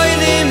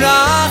gidoilim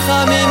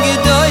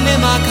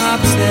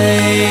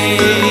akapsei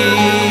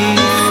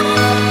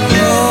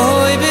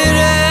Oy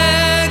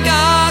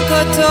birega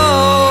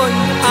kotoin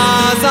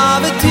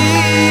azavati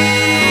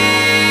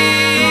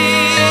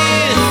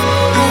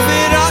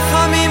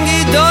Uvirachamim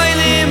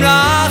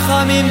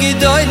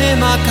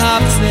gidoilim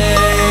akapsei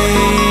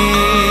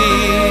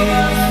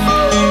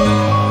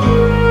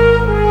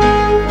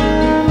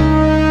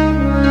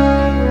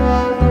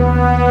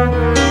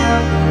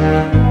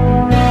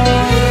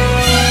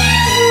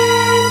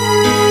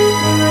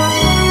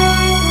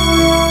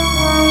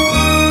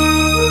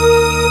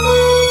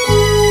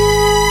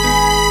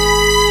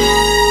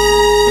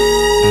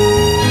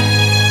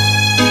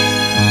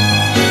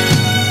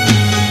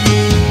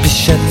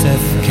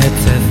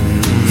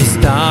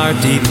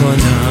Histarti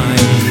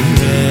Ponai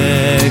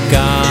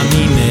Rega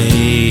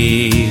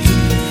Mimeir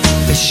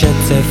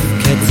B'Shetzef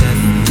Ketzef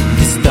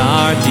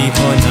Histarti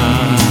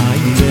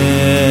Ponai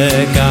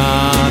Rega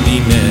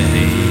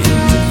Mimeir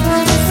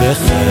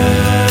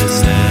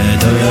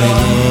V'chesed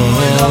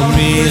Oilom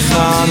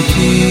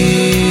Richamti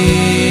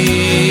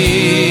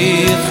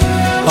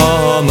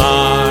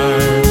Omar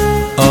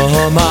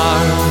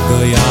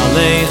Goy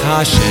Aleich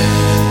Hashem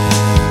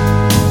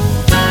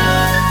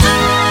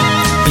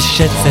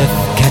B'Shetzef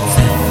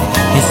Ketzef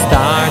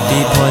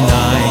Histarti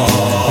Ponai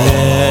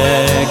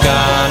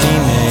Rega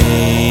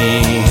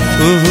Mimeir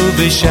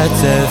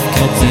B'Shetzef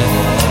Ketzef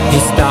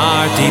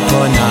Histarti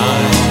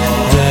Ponai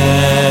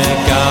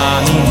Rega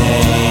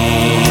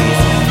Mimeir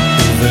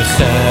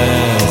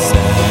V'chesed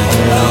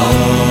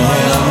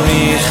Oilom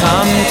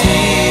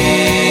Richamti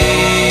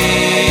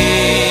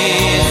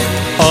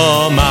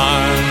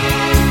Omar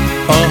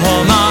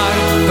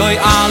Goy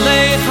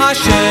Aleich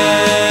Hashem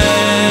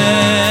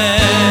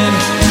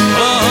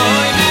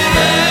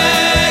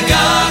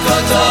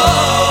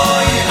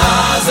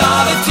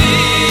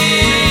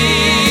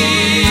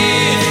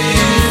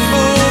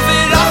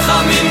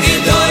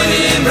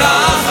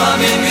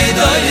Rachamim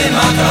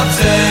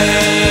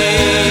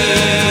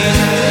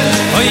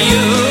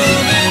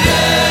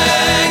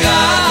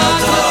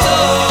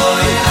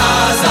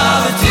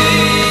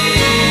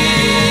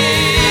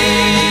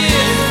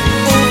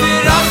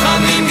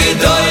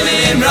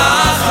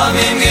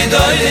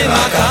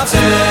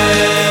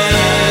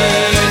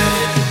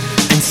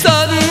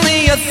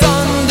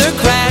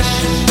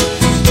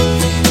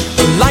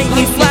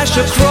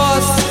flash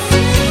across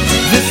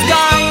the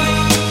sky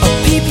of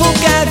people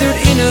gathered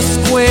in a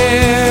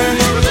square.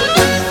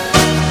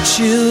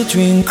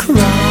 Children cry.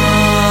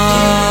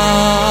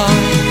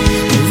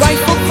 The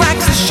rifle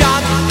cracks a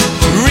shot,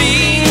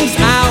 rings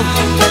out.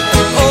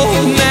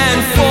 Old man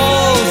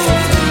falls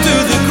to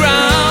the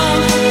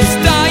ground. His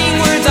dying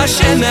words are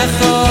Hashem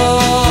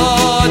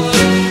Echad.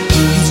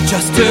 He's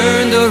just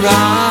turned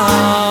around.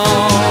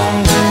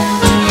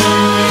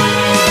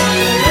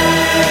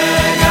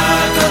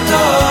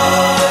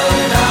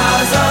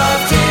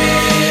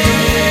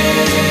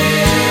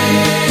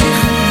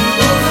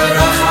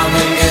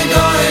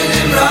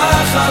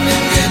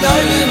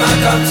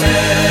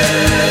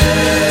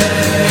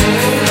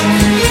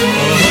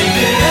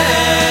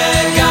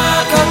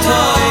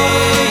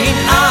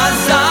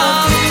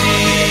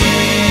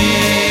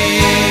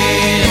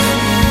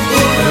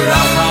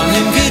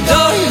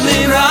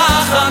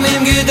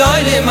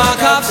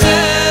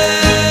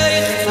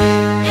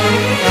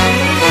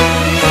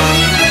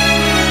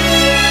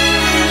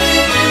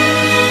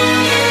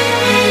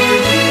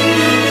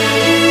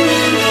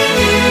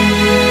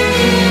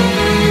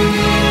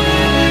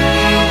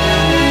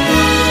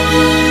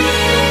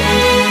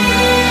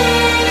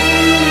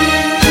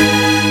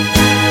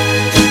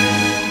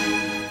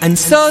 And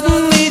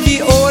suddenly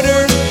the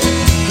order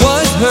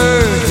was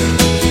heard.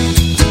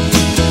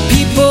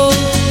 People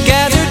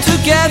gathered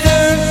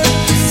together,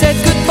 said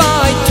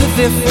goodbye to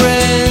their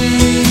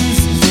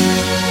friends,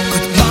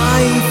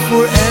 goodbye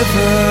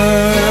forever.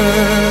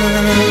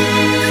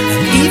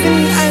 And even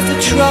as the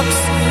trucks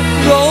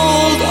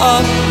rolled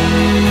up,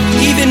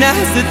 even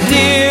as the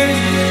tears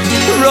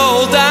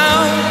rolled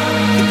down,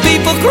 the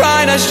people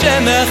cried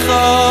Hashem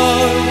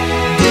Echad.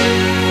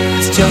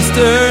 It's just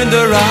turned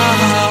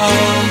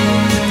around.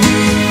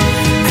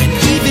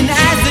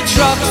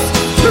 Trucks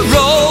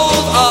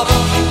rolled up,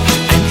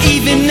 and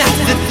even as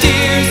the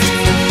tears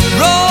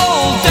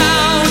rolled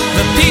down,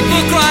 the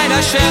people cried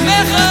Hashem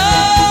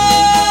Echad.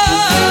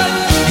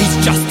 He's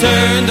just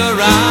turned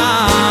around.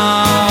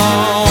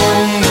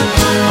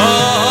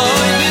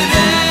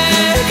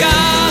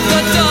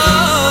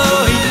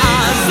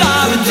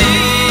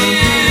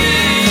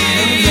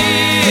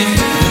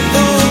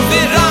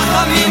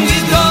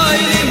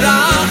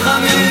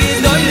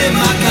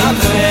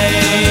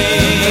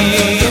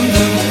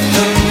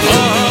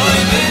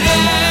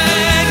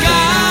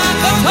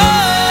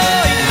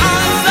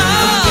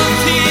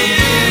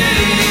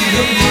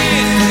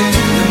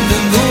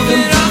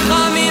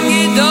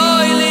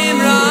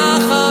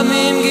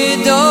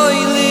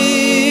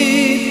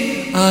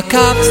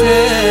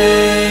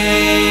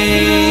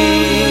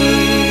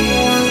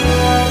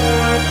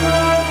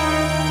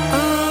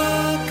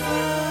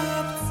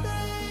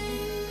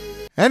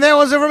 And that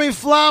was it for me,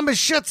 Flam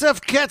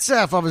B'Shetzef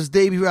Ketzef, of his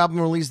debut album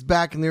released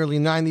back in the early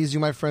 90s. You,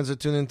 my friends, are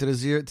tuned into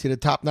the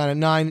Top 9 at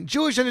 9,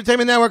 Jewish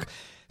Entertainment Network,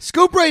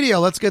 Scoop Radio.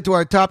 Let's get to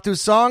our top 2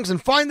 songs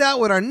and find out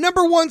what our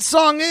number 1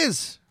 song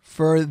is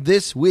for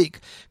this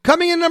week.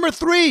 Coming in number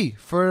 3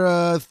 for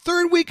a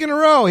third week in a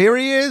row, here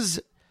he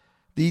is,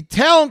 the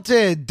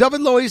talented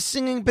David Lowy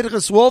singing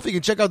Pinchas Wolf. You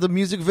can check out the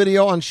music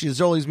video on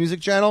Shizoli's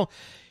music channel.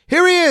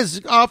 Here he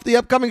is, off the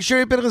upcoming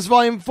Shiri Pinchas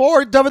Volume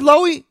 4, David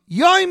Lowy,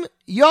 Yoim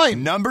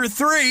Yoim. Number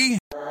 3.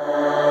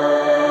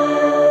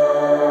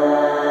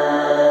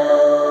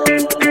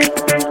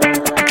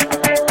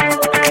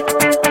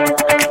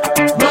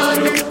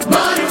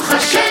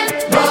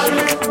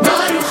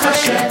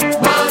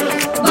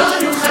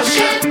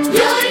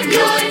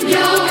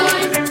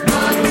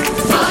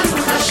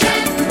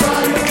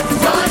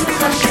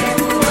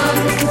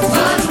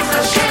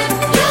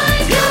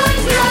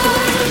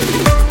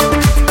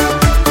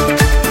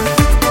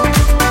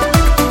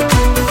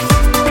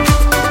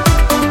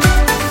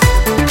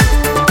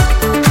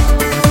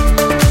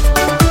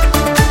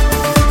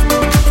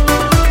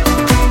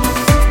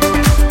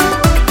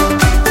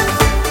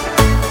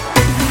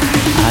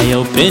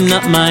 Open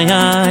up my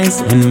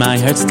eyes and my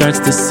heart starts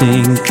to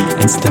sing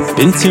and step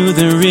into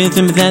the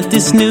rhythm that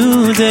this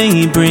new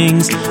day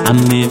brings.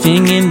 I'm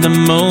living in the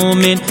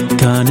moment,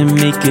 gonna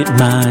make it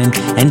mine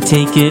and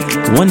take it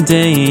one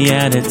day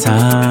at a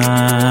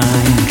time.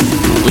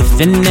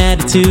 With an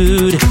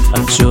attitude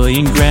of joy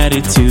and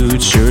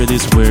gratitude, sure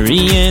there's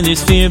worry and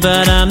there's fear,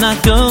 but I'm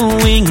not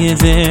going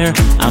there.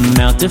 I'm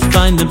out to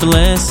find the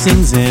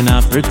blessings and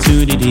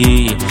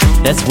opportunity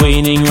that's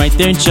waiting right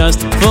there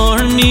just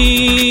for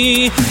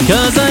me.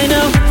 'Cause I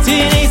know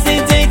today's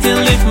the day to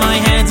lift my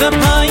hands up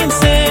high and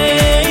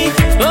say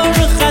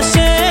Baruch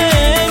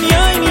Hashem,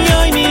 yoim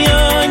yoim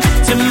yoim.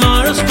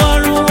 Tomorrow's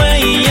far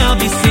away, I'll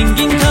be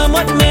singing come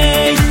what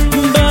may.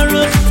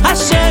 Baruch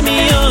Hashem,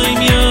 yoim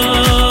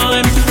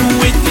yoim.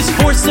 With this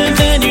force of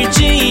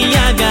energy,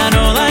 I got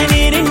all I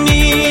need in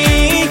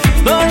me.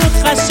 Baruch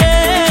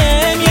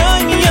Hashem,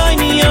 yoim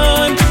yoim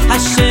yoim.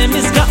 Hashem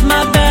has got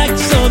my back,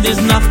 so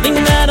there's nothing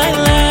that I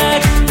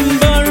lack.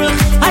 Baruch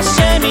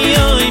Hashem,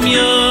 yoim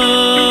yoim.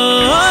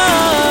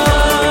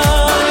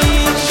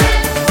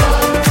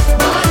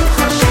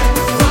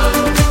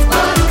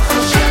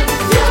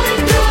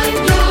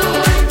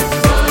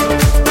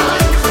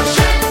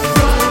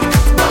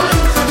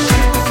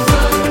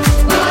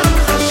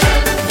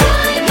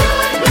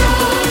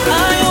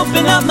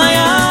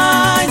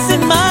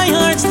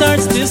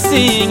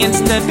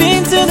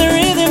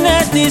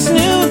 this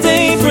new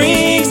day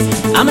brings.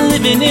 I'm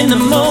living in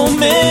the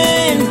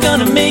moment,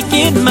 gonna make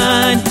it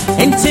mine,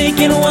 and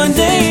taking one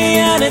day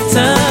at a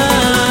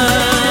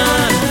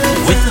time.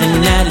 With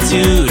an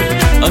attitude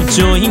of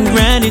joy and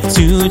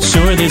gratitude.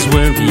 Sure, there's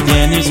worry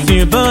and there's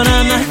fear, but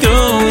I'm not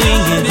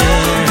going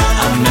there.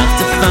 I'm out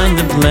to find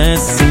the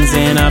blessings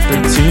and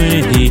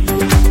opportunity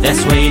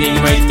that's waiting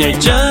right there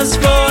just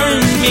for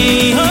me.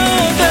 Oh,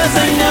 'cause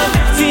I know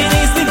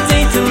today's the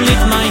day to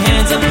lift my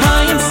hands up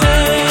high and say,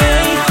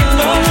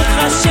 Baruch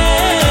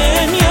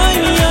Hashem,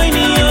 yoim, yoim,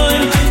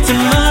 yoim.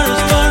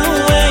 Tomorrow's far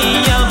away,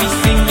 I'll be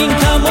singing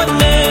come what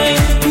may.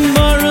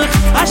 Baruch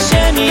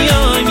Hashem,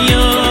 yoim,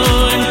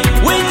 yoim.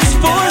 With this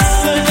force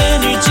of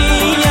energy,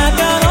 I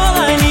got all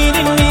I need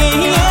in me.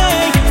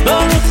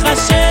 Baruch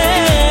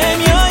Hashem,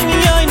 yoim,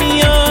 yoim,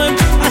 yoim.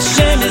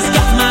 Hashem has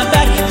got my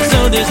back, so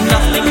there's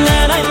nothing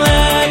that I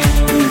lack.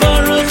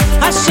 Baruch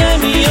Hashem,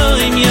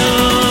 yoim,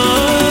 yoim.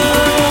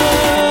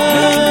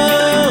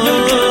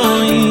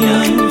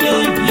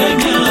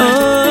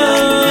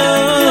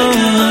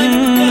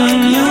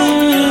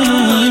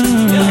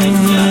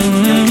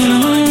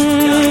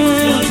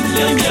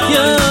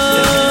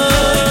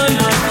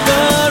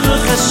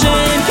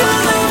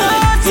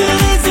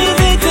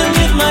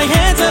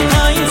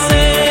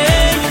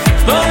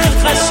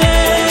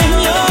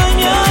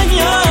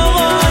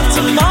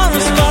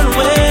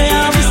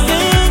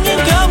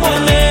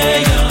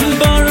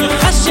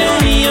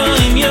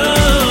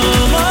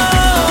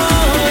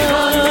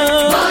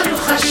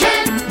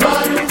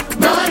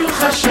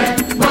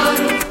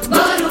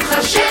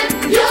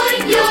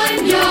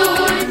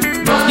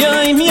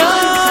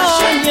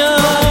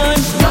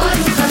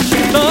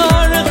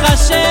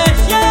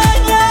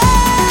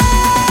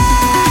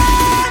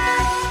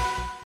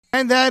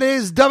 And that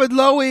is David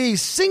Lowy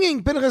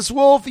singing Pinchas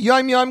Wolf,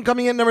 Yom Yom,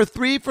 coming in number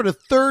 3 for the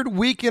third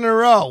week in a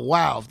row.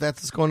 Wow, if that's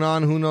what's going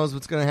on, who knows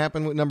what's going to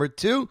happen with number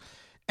 2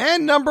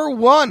 and number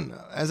 1.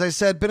 As I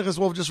said, Pinchas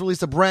Wolf just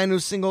released a brand new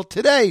single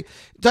today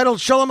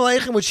titled Shalom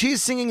Aleichem, which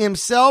he's singing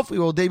himself. We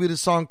will debut the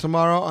song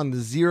tomorrow on the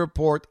Z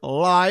Report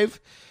Live.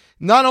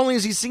 Not only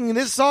is he singing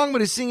this song,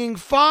 but he's singing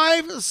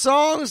 5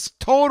 songs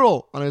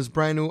total on his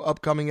brand new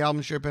upcoming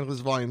album, Shir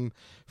Pinchas Volume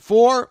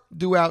 4,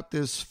 due out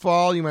this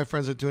fall. You, my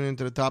friends, are tuning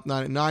into the Top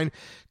 9 at 9.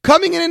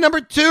 Coming in at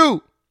number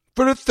 2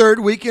 for the third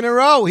week in a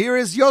row. Here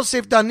is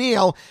Yosef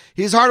Daniel.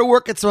 He's hard at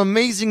work at some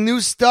amazing new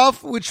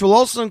stuff, which will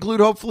also include,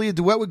 hopefully, a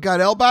duet with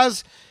Gad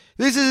Elbaz.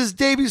 This is his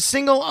debut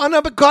single,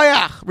 Ana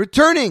B'Koyach,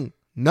 returning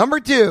number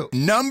 2.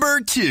 Number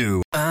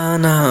 2.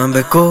 Ana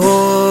B'Koyach,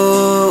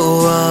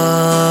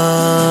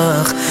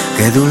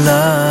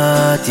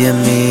 גדולת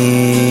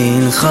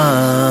ימינך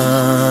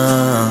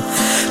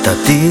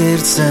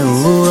תתיר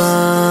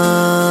צעורה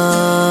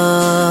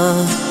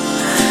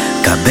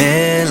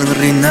קבל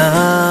רינת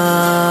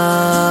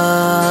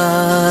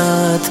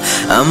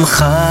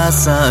עמך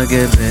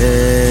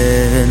סגבנו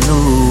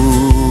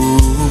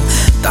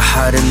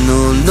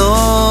תחרנו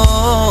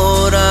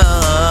נורא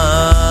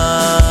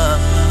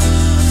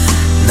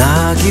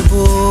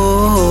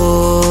נגיבור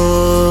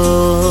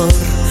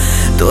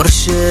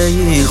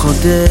דורשי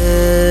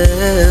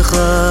חודך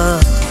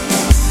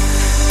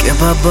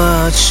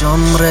כבבת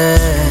שומרם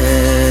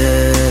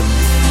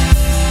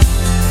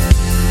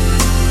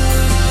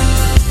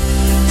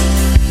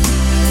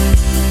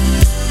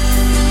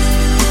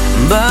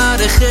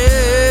ברכם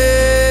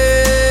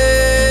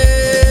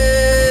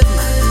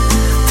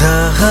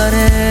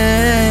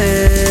תהרם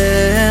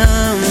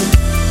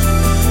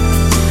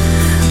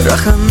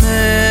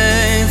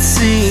רחמי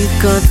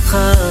צדקתך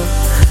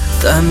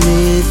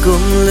תמיד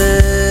גומלם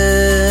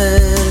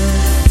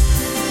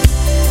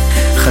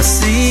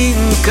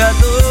חסין קדוש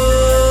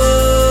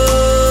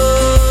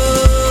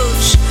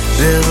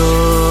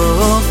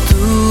ברוב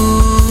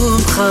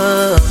טובך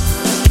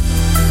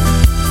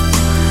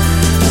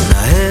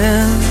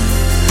נהל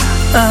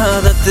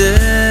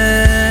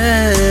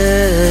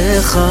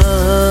עדתך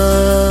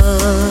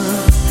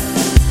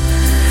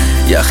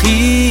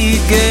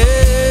יחיד גאה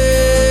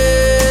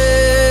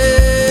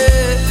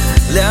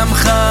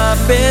לעמך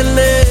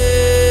בלב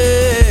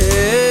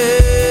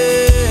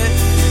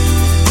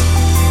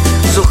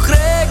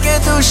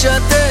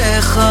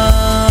קדושתך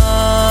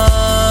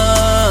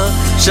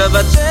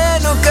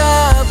שבתנו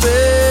קבל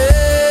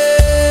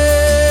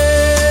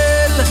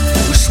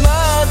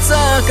ושמע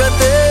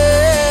צעקתנו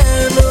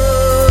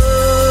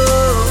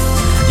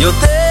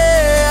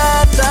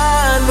יודע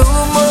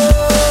תעלומות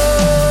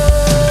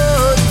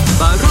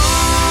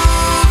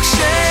ברוך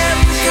שם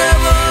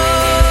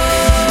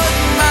כבוד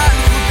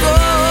מלכותו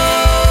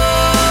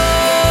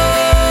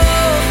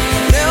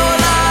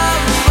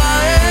לעולם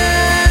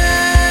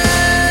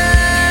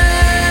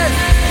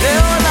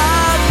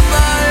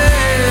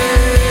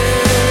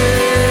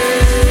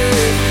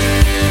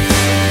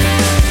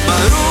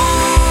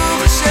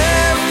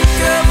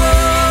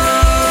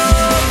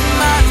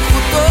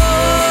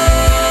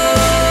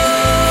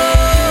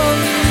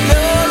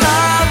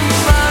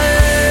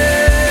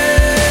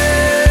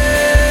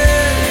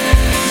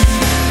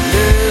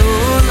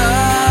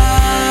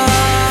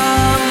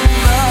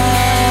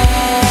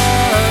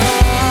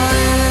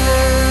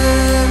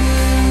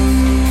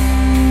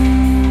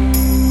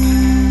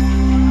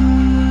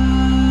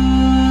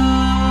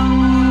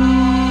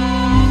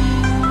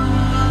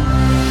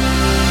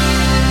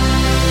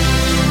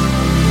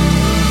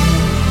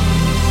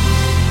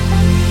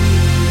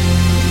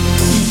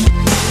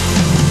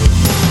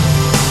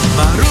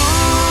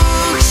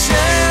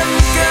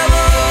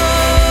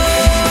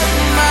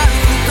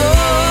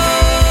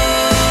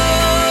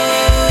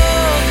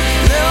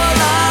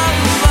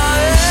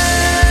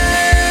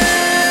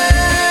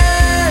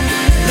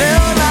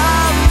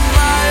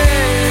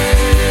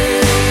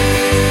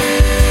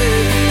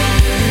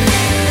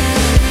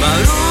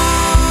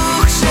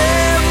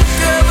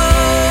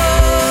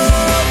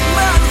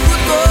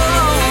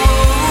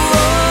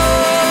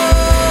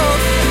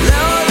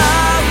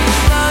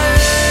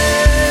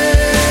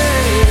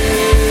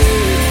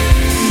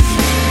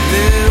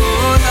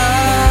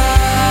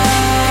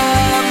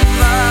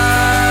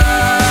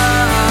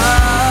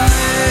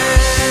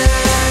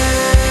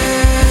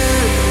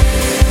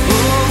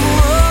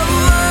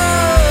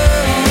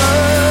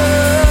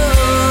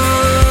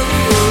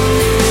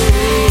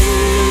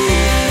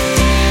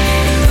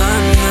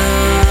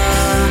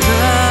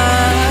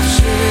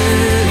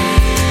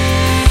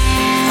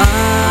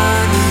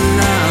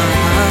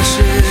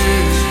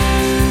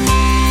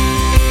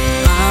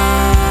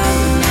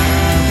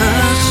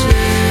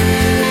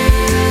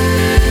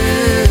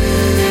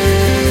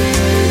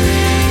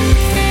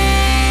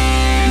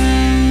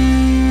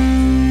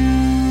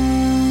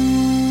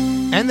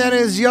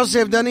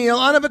Yosef Daniel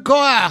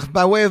Anabekoach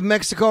by way of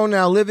Mexico,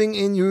 now living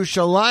in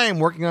Yerushalayim,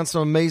 working on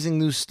some amazing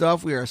new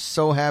stuff. We are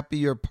so happy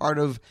you're part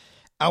of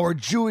our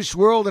Jewish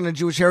world and our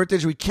Jewish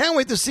heritage. We can't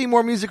wait to see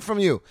more music from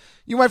you.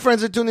 You, my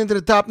friends, are tuned into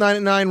the Top 9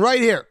 at 9 right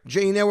here,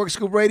 JE Network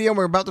Scoop Radio, and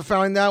we're about to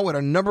find out what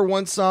our number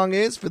one song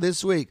is for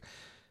this week.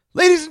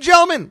 Ladies and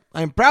gentlemen,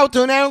 I'm proud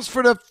to announce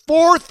for the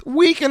fourth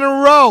week in a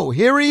row,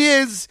 here he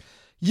is,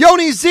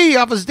 Yoni Z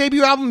off his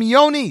debut album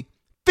Yoni,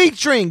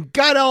 featuring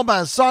Gad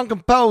Elbaz, song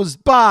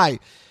composed by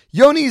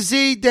Yoni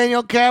Z,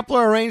 Daniel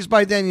Kapler, arranged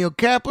by Daniel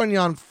Kapler and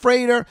Jan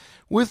Frater,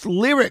 with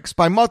lyrics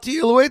by Moti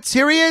Ilowitz.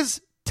 Here he is,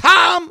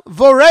 Tom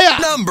Vorea.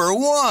 Number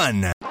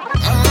one.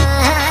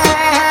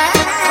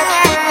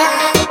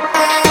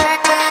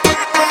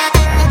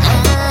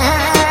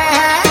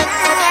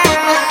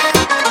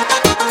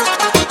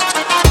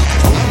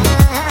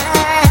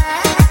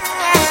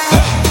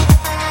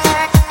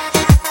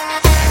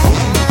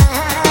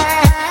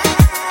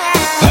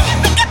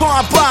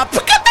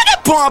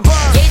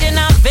 Jede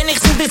Nacht, wenn ich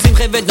sing, die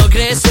Simche wird noch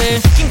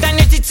größer. Kind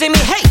deine Titze mir,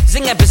 hey,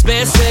 sing etwas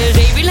besser.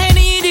 Der will hin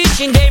Jiddisch,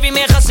 in der will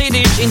mehr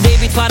Chassidisch, in der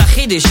wird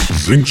Farachidisch.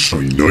 Sing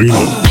schon, nein.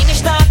 Eine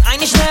stark,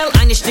 eine schnell,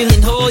 eine still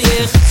in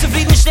Hoyer.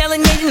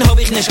 Zufriedenstellen jeden hab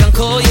ich nicht kann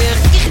Koyer.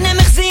 Ich nehm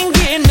mich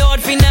singen,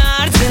 dort für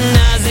Narzen,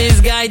 as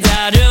is geht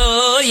da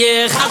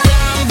ruhig.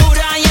 Atam,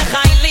 Buraya,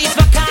 Chaylis,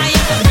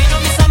 Vakaya, bin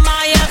um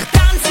Misamayach,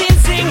 tanzen,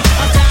 sing.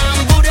 Atam,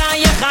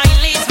 Buraya,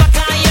 Chaylis,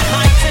 Vakaya,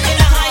 heizen in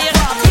der Haie,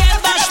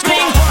 Jeba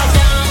spring.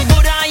 Atam,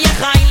 Buraya,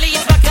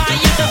 Chaylis,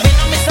 Vakaya, bin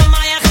um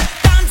Misamayach,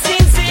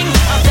 tanzen, sing.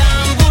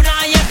 Atam,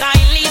 Buraya,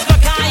 Chaylis,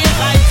 Vakaya,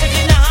 heizen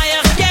in der Haie,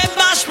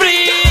 Jeba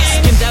spring.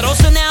 Kimmt da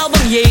raus ein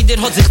Album,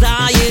 jeder hat sich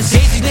da ist.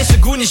 Seht sich nicht so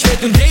gut, nicht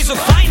wett und dreh so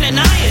feine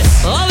Neues.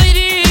 Oh, wie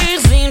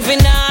dich sind für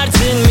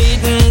Narzen mit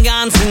dem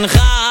ganzen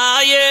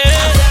Chaie.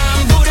 Atam,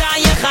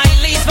 Buraya,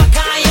 Chaylis,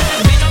 Vakaya,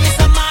 bin um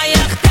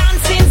Misamayach,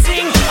 tanzen,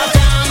 sing.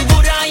 Atam,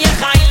 Buraya,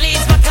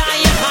 Chaylis,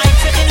 Vakaya,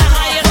 heizen in der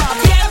Haie,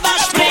 Jeba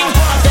spring.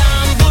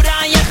 Atam,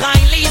 Buraya,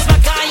 Chaylis,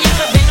 Vakaya,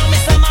 bin um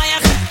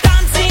Misamayach,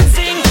 tanzen,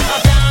 sing.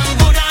 Atam,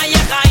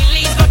 Buraya,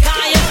 Chaylis,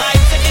 Vakaya,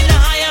 heizen in der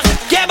Haie,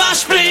 Jeba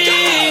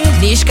spring.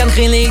 Nicht kann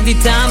chillig die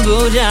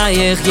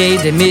Tamburayach,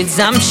 jede mit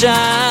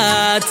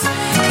Samschat.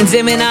 In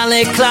Zemen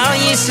alle klar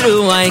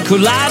Yisru, ein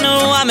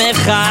Kulanu am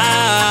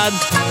Echad.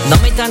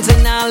 Noch mit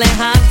tanzen alle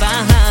Hand bei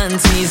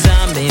Hand,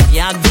 zusammen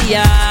Yad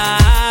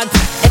B'Yad.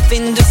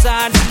 Find du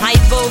Sarz,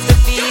 high both the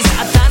fees,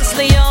 I dance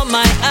the on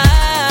my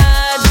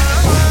ad.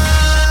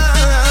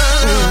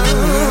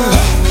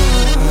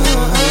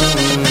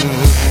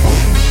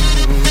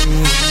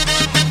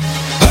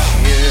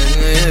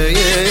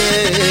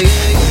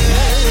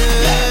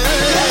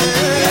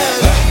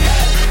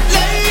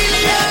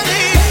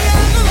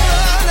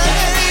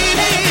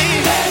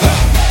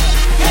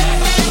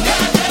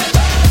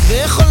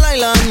 בכל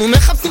לילה אנו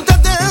מחפשים את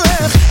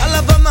הדרך, על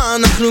הבמה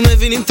אנחנו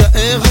מבינים את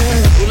הערך.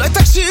 אולי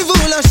תקשיבו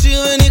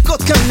לשיר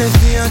וניקות כאן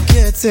לפי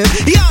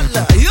הקצב.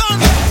 יאללה,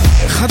 יאללה.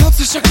 אחד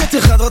רוצה שקט,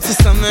 אחד רוצה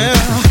שמח,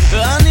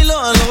 ואני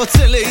לא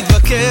רוצה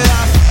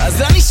להתווכח.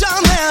 אז אני שר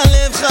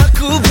מהלב,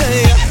 חכו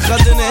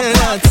ביחד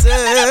ננצח.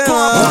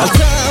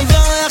 אתה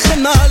מברך,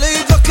 אין מה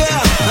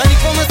להתווכח, אני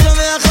פה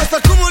משמח, אז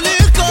תקומו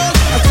לרקוד.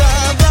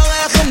 אתה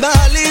מברך, אין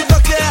מה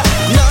להתווכח,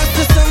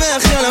 נעשה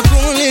שמח, יאללה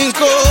קומו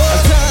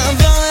לרקוד. אתה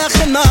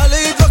מברך, אין מה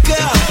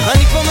להתווכח,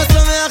 אני פה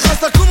משמח, אז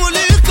תקומו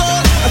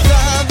לרקוד.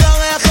 אתה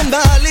מברך, אין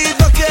מה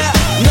להתווכח,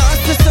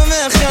 נעשה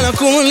שמח, יאללה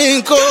קומו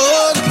לרקוד.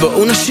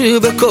 בואו נשיר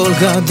בקול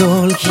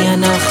גדול, כי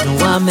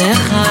אנחנו עם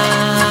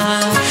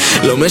אחד.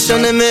 לא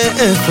משנה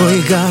מאיפה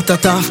הגעת,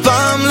 אתה אף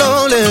פעם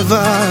לא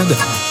לבד.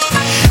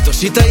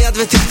 תושיט היד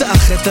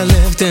ותפתח את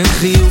הלב, תן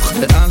חיוך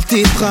ואל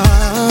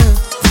תפחד.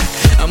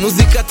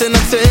 המוזיקה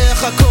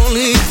תנצח, הכל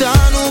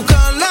איתנו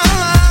קלה.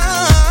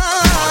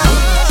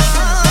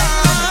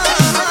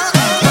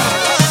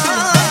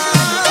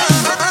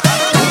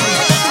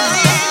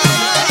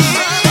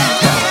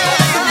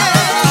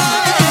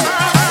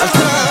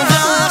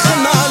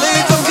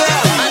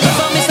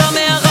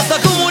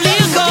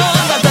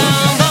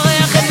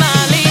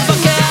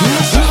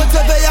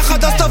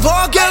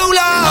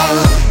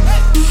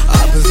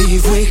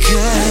 We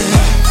can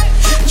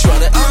try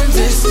to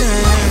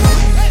understand,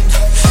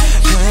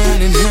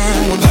 hand in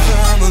hand, one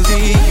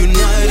family,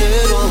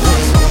 united,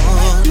 always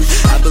one.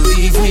 I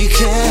believe we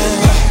can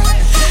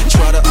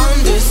try to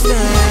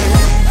understand,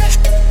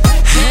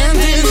 hand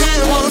in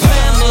hand, one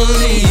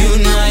family,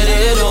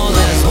 united, all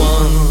as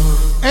one.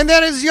 And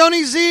that is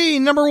Yoni Z,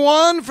 number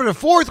one for the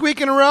fourth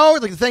week in a row.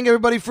 I'd like to thank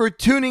everybody for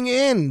tuning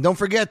in. Don't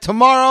forget,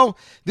 tomorrow,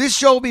 this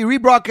show will be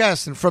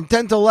rebroadcasting from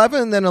 10 to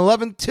 11, and then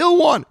 11 till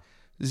 1.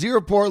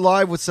 Z-Report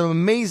Live with some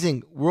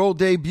amazing world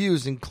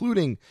debuts,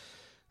 including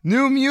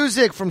new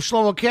music from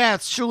Shlomo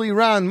Katz, Shuli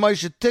Ran,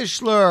 Moshe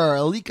Tischler,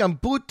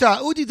 Elikam Puta,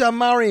 Udi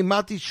Damari,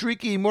 Mati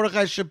Shriki,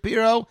 Mordechai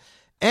Shapiro,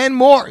 and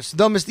more. So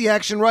don't miss the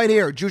action right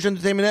here. Jewish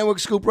Entertainment Network,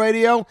 Scoop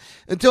Radio.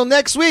 Until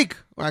next week,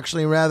 or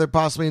actually rather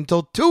possibly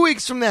until 2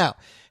 weeks from now,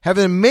 have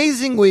an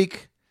amazing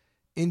week.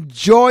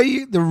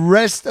 Enjoy the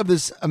rest of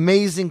this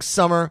amazing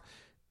summer.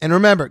 And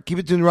remember, keep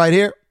it tuned right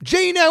here.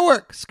 JE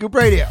Network, Scoop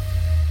Radio.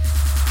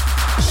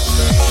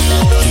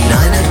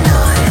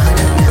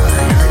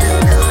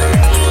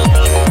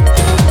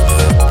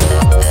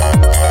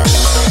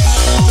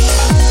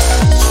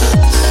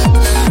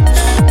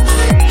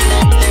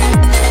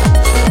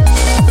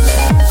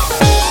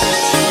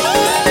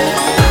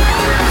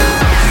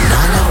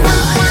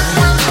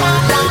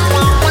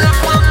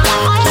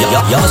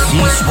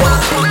 Yossi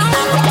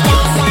Swag.